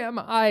 Sam,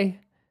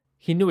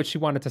 He knew what she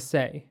wanted to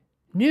say.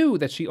 Knew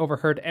that she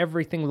overheard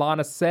everything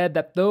Lana said,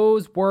 that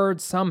those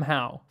words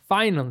somehow,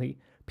 finally,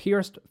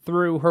 pierced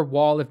through her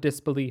wall of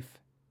disbelief.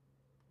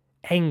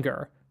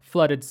 Anger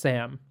flooded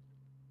Sam.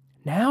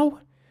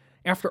 Now?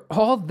 After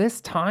all this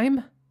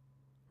time?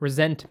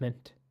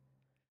 Resentment.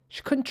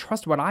 She couldn't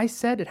trust what I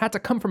said. It had to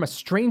come from a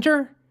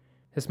stranger?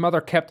 His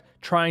mother kept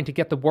trying to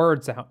get the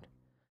words out.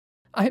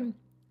 I'm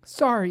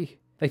sorry.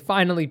 They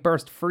finally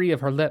burst free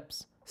of her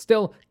lips,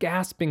 still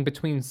gasping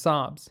between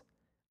sobs.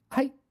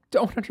 I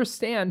don't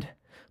understand,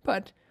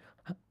 but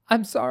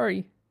I'm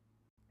sorry.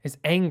 His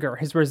anger,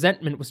 his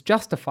resentment was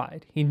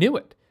justified. He knew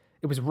it.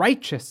 It was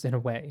righteous in a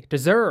way,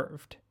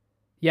 deserved.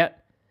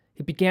 Yet,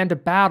 he began to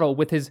battle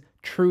with his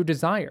true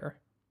desire.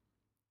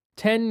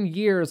 10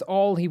 years,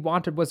 all he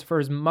wanted was for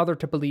his mother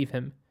to believe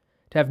him,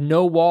 to have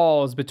no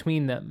walls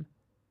between them.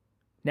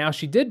 Now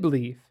she did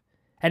believe,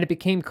 and it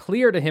became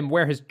clear to him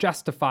where his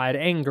justified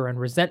anger and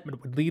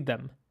resentment would lead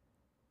them.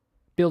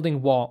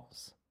 Building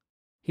walls.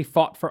 He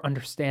fought for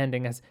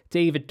understanding, as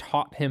David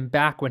taught him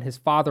back when his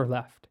father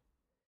left.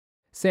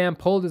 Sam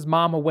pulled his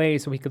mom away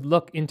so he could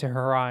look into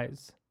her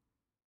eyes.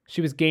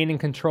 She was gaining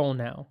control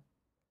now.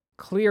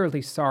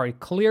 Clearly sorry,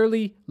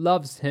 clearly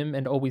loves him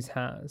and always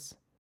has.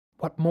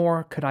 What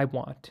more could I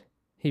want?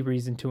 He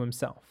reasoned to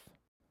himself.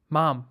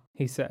 Mom,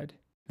 he said.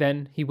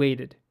 Then he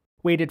waited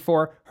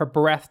for her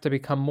breath to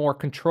become more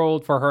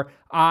controlled, for her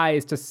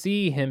eyes to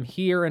see him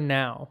here and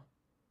now.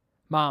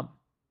 Mom,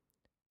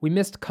 we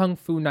missed Kung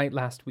Fu night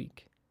last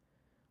week.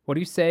 What do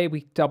you say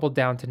we double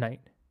down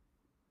tonight?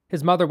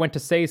 His mother went to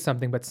say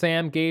something, but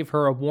Sam gave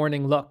her a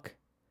warning look.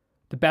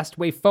 The best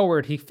way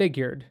forward, he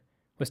figured,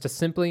 was to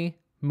simply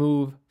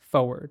move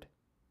forward.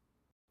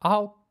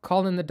 I'll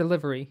call in the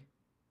delivery,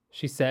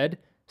 she said,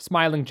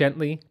 smiling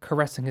gently,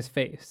 caressing his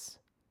face.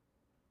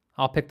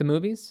 I'll pick the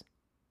movies?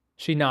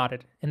 She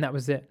nodded, and that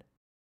was it.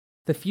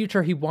 The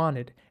future he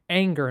wanted,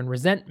 anger and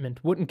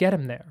resentment, wouldn't get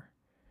him there.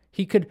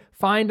 He could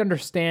find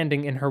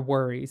understanding in her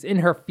worries, in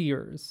her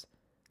fears.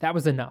 That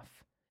was enough.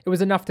 It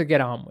was enough to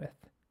get on with.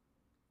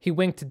 He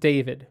winked to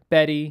David,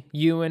 Betty,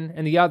 Ewan,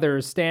 and the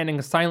others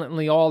standing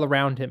silently all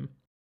around him.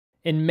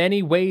 In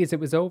many ways it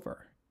was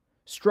over.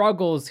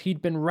 Struggles he'd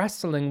been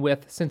wrestling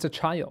with since a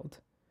child.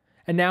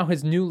 And now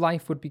his new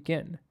life would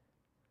begin.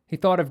 He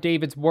thought of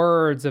David's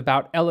words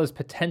about Ella's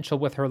potential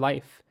with her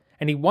life,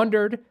 and he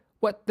wondered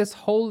what this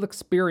whole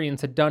experience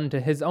had done to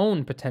his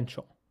own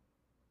potential.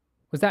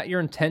 Was that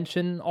your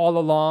intention all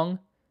along?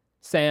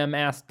 Sam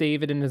asked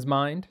David in his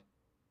mind.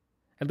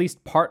 At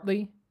least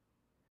partly?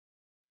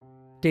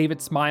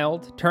 David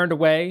smiled, turned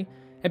away,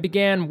 and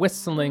began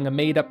whistling a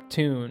made-up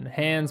tune,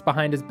 hands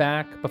behind his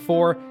back,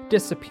 before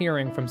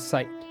disappearing from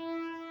sight.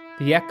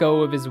 The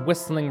echo of his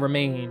whistling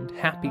remained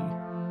happy,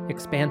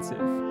 expansive,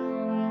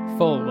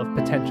 full of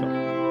potential.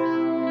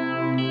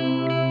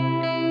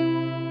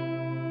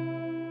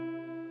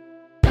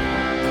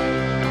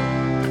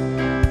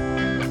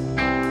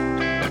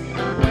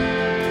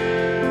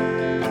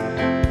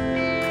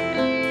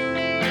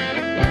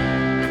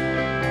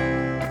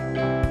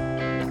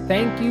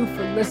 Thank you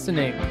for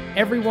listening,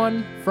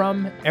 everyone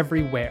from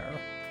everywhere.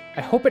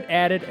 I hope it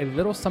added a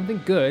little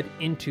something good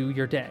into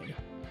your day.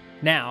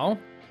 Now,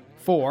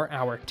 for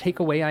our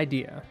takeaway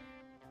idea.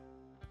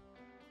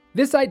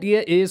 This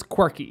idea is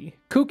quirky,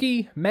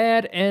 kooky,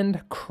 mad,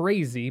 and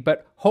crazy,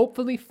 but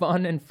hopefully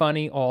fun and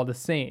funny all the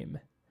same.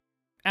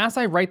 As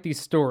I write these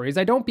stories,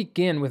 I don't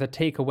begin with a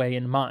takeaway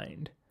in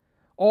mind.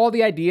 All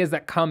the ideas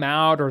that come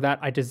out or that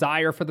I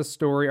desire for the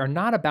story are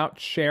not about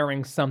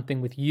sharing something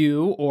with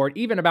you or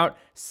even about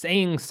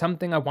saying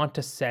something I want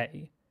to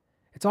say.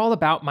 It's all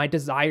about my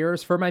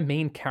desires for my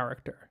main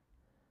character.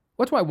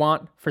 What do I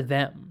want for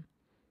them?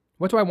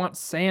 What do I want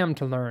Sam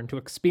to learn, to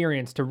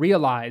experience, to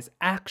realize,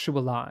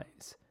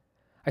 actualize?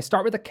 I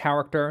start with a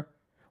character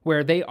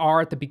where they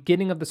are at the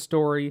beginning of the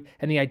story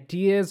and the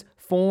ideas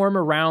form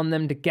around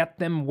them to get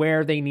them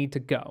where they need to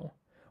go,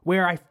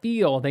 where I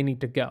feel they need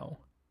to go.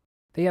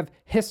 They have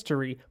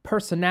history,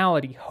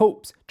 personality,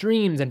 hopes,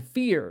 dreams, and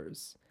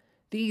fears.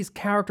 These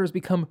characters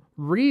become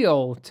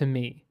real to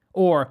me,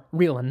 or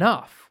real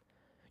enough.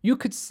 You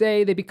could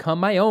say they become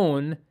my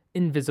own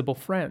invisible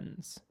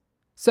friends.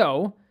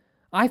 So,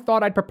 I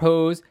thought I'd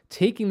propose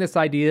taking this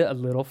idea a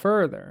little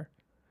further.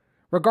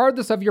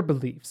 Regardless of your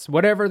beliefs,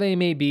 whatever they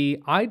may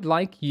be, I'd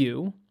like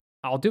you,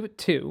 I'll do it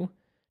too,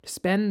 to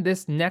spend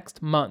this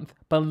next month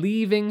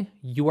believing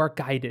you are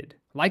guided,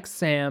 like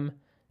Sam,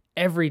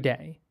 every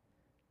day.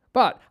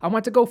 But I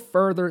want to go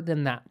further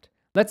than that.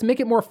 Let's make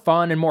it more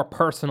fun and more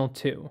personal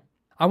too.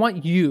 I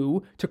want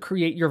you to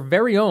create your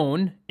very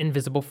own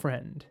invisible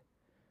friend.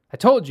 I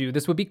told you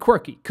this would be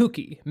quirky,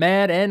 kooky,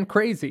 mad, and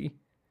crazy.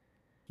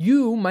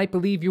 You might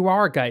believe you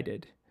are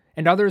guided,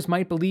 and others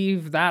might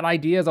believe that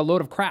idea is a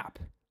load of crap.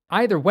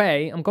 Either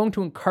way, I'm going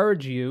to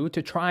encourage you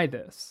to try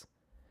this.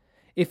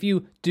 If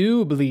you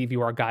do believe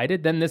you are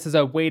guided, then this is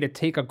a way to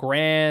take a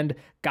grand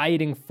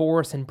guiding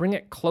force and bring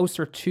it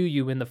closer to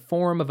you in the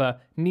form of a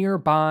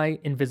nearby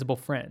invisible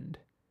friend.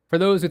 For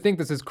those who think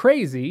this is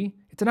crazy,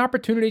 it's an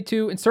opportunity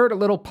to insert a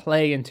little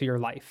play into your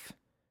life.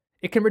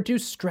 It can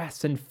reduce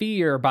stress and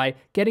fear by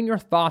getting your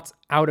thoughts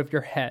out of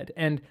your head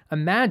and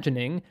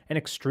imagining an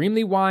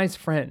extremely wise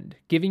friend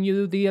giving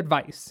you the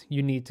advice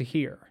you need to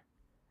hear.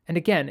 And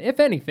again, if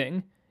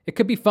anything, it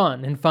could be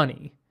fun and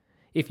funny.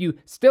 If you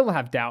still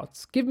have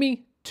doubts, give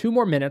me 2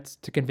 more minutes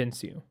to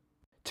convince you.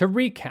 To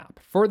recap,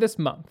 for this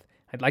month,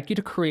 I'd like you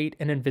to create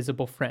an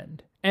invisible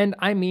friend. And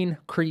I mean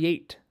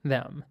create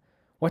them.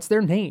 What's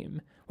their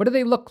name? What do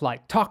they look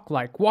like, talk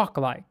like, walk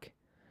like?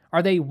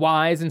 Are they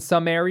wise in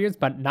some areas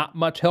but not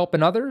much help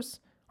in others?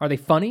 Are they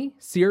funny,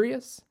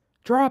 serious?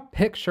 Draw a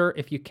picture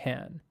if you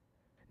can.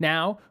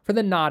 Now for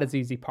the not as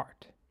easy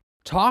part.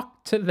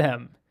 Talk to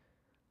them.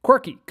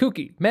 Quirky,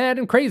 kooky, mad,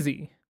 and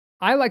crazy.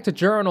 I like to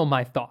journal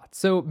my thoughts,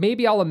 so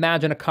maybe I'll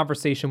imagine a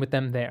conversation with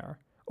them there.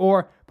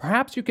 Or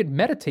perhaps you could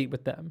meditate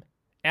with them.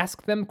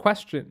 Ask them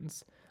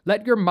questions.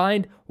 Let your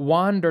mind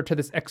wander to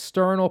this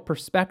external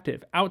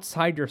perspective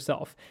outside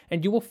yourself,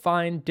 and you will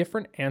find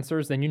different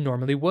answers than you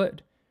normally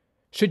would.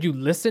 Should you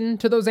listen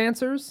to those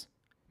answers?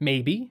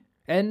 Maybe,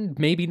 and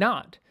maybe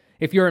not.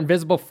 If your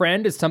invisible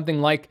friend is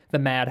something like the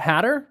Mad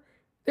Hatter,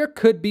 there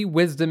could be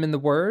wisdom in the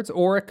words,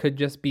 or it could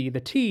just be the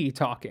tea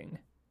talking.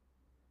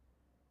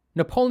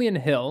 Napoleon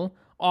Hill,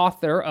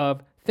 author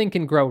of Think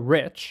and Grow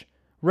Rich,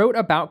 wrote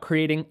about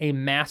creating a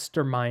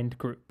mastermind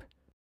group.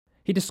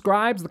 He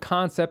describes the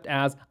concept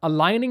as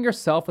aligning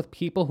yourself with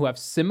people who have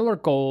similar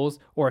goals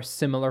or a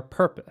similar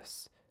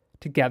purpose.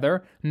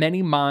 Together,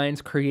 many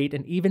minds create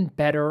an even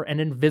better and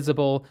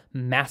invisible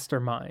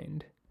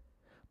mastermind.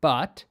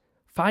 But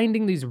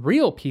finding these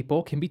real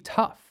people can be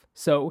tough,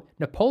 so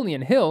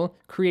Napoleon Hill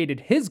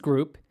created his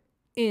group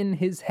in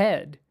his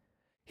head.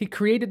 He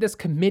created this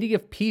committee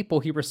of people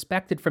he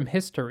respected from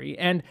history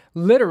and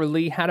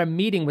literally had a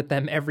meeting with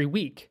them every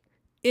week,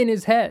 in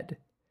his head.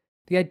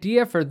 The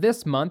idea for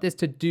this month is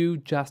to do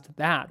just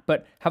that,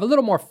 but have a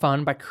little more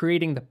fun by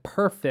creating the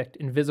perfect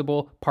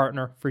invisible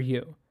partner for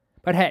you.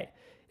 But hey,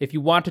 if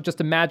you want to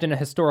just imagine a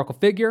historical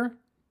figure,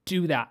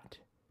 do that.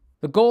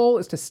 The goal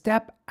is to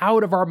step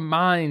out of our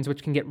minds,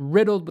 which can get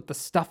riddled with the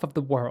stuff of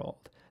the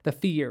world, the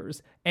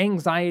fears,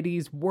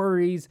 anxieties,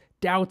 worries,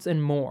 doubts,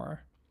 and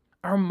more.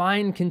 Our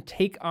mind can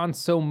take on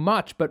so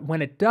much, but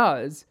when it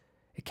does,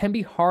 it can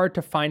be hard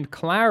to find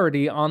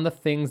clarity on the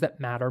things that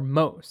matter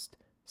most.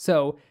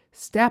 So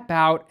step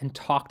out and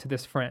talk to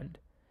this friend.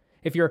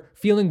 If you're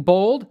feeling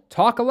bold,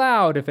 talk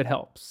aloud if it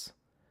helps.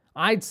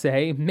 I'd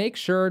say make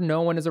sure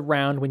no one is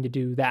around when you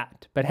do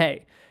that. But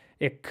hey,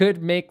 it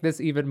could make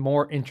this even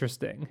more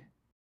interesting.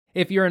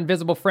 If your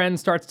invisible friend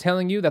starts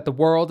telling you that the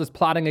world is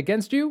plotting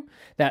against you,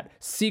 that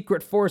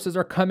secret forces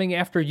are coming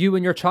after you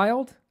and your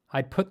child,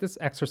 I'd put this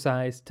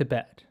exercise to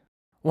bed.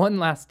 One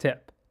last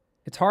tip.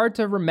 It's hard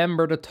to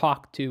remember to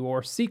talk to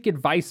or seek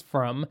advice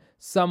from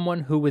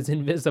someone who is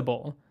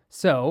invisible.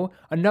 So,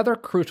 another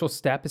crucial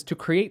step is to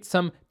create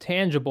some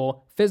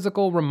tangible,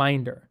 physical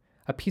reminder.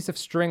 A piece of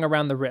string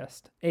around the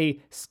wrist,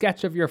 a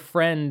sketch of your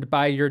friend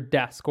by your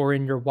desk or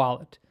in your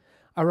wallet,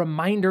 a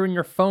reminder in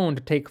your phone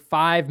to take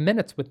 5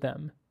 minutes with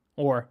them,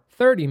 or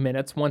 30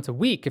 minutes once a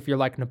week if you're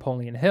like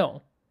Napoleon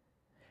Hill.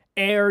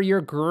 Air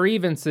your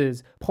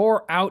grievances,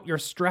 pour out your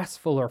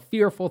stressful or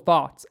fearful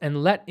thoughts,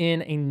 and let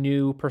in a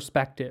new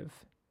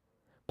perspective.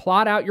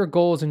 Plot out your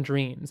goals and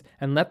dreams,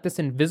 and let this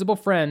invisible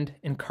friend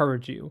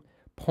encourage you.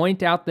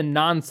 Point out the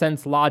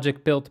nonsense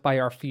logic built by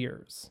our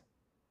fears.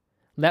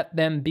 Let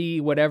them be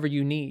whatever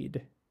you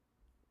need.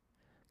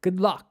 Good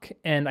luck,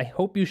 and I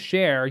hope you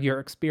share your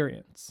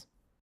experience.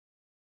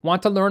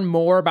 Want to learn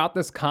more about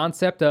this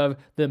concept of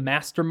the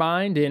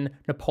mastermind in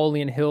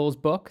Napoleon Hill's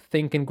book,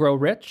 Think and Grow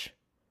Rich?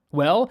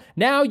 Well,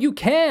 now you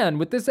can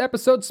with this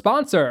episode's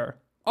sponsor,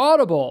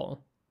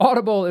 Audible.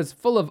 Audible is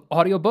full of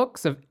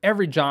audiobooks of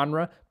every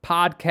genre,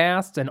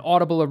 podcasts, and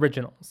Audible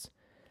originals.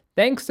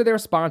 Thanks to their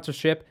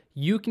sponsorship,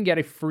 you can get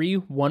a free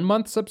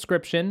 1-month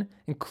subscription,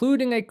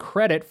 including a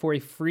credit for a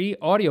free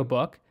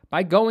audiobook,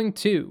 by going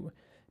to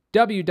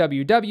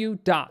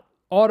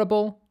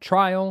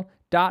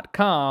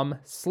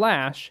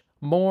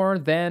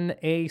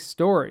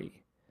www.audibletrial.com/morethanAstory.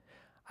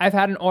 I've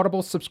had an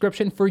Audible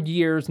subscription for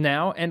years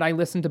now, and I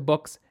listen to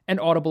books and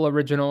Audible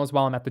originals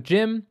while I'm at the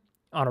gym,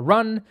 on a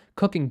run,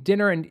 cooking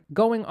dinner, and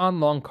going on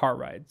long car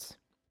rides.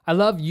 I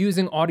love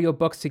using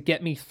audiobooks to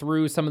get me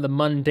through some of the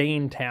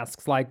mundane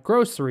tasks like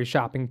grocery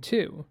shopping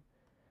too.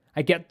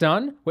 I get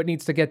done what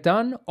needs to get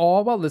done,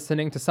 all while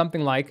listening to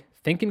something like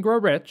Think and Grow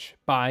Rich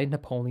by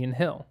Napoleon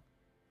Hill.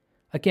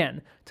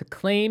 Again, to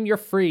claim your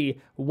free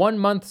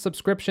 1-month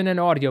subscription and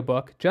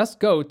audiobook,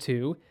 just go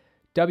to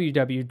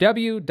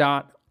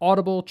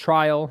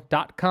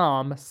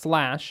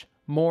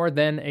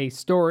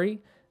www.audibletrial.com/morethanAstory.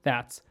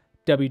 That's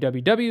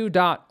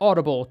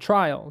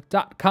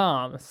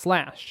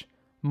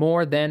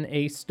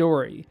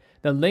www.audibletrial.com/morethanAstory.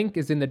 The link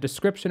is in the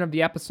description of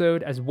the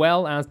episode as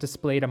well as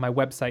displayed on my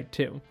website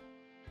too.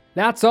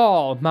 That's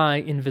all, my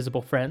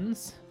invisible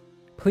friends.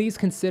 Please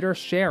consider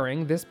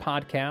sharing this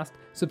podcast,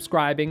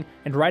 subscribing,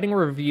 and writing a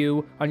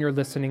review on your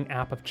listening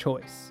app of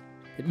choice.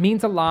 It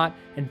means a lot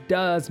and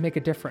does make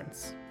a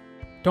difference.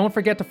 Don't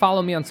forget to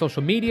follow me on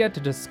social media to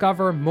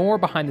discover more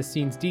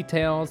behind-the-scenes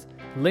details,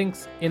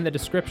 links in the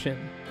description,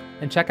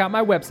 and check out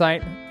my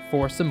website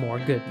for some more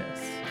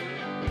goodness.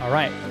 All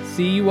right,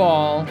 see you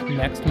all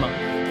next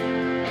month.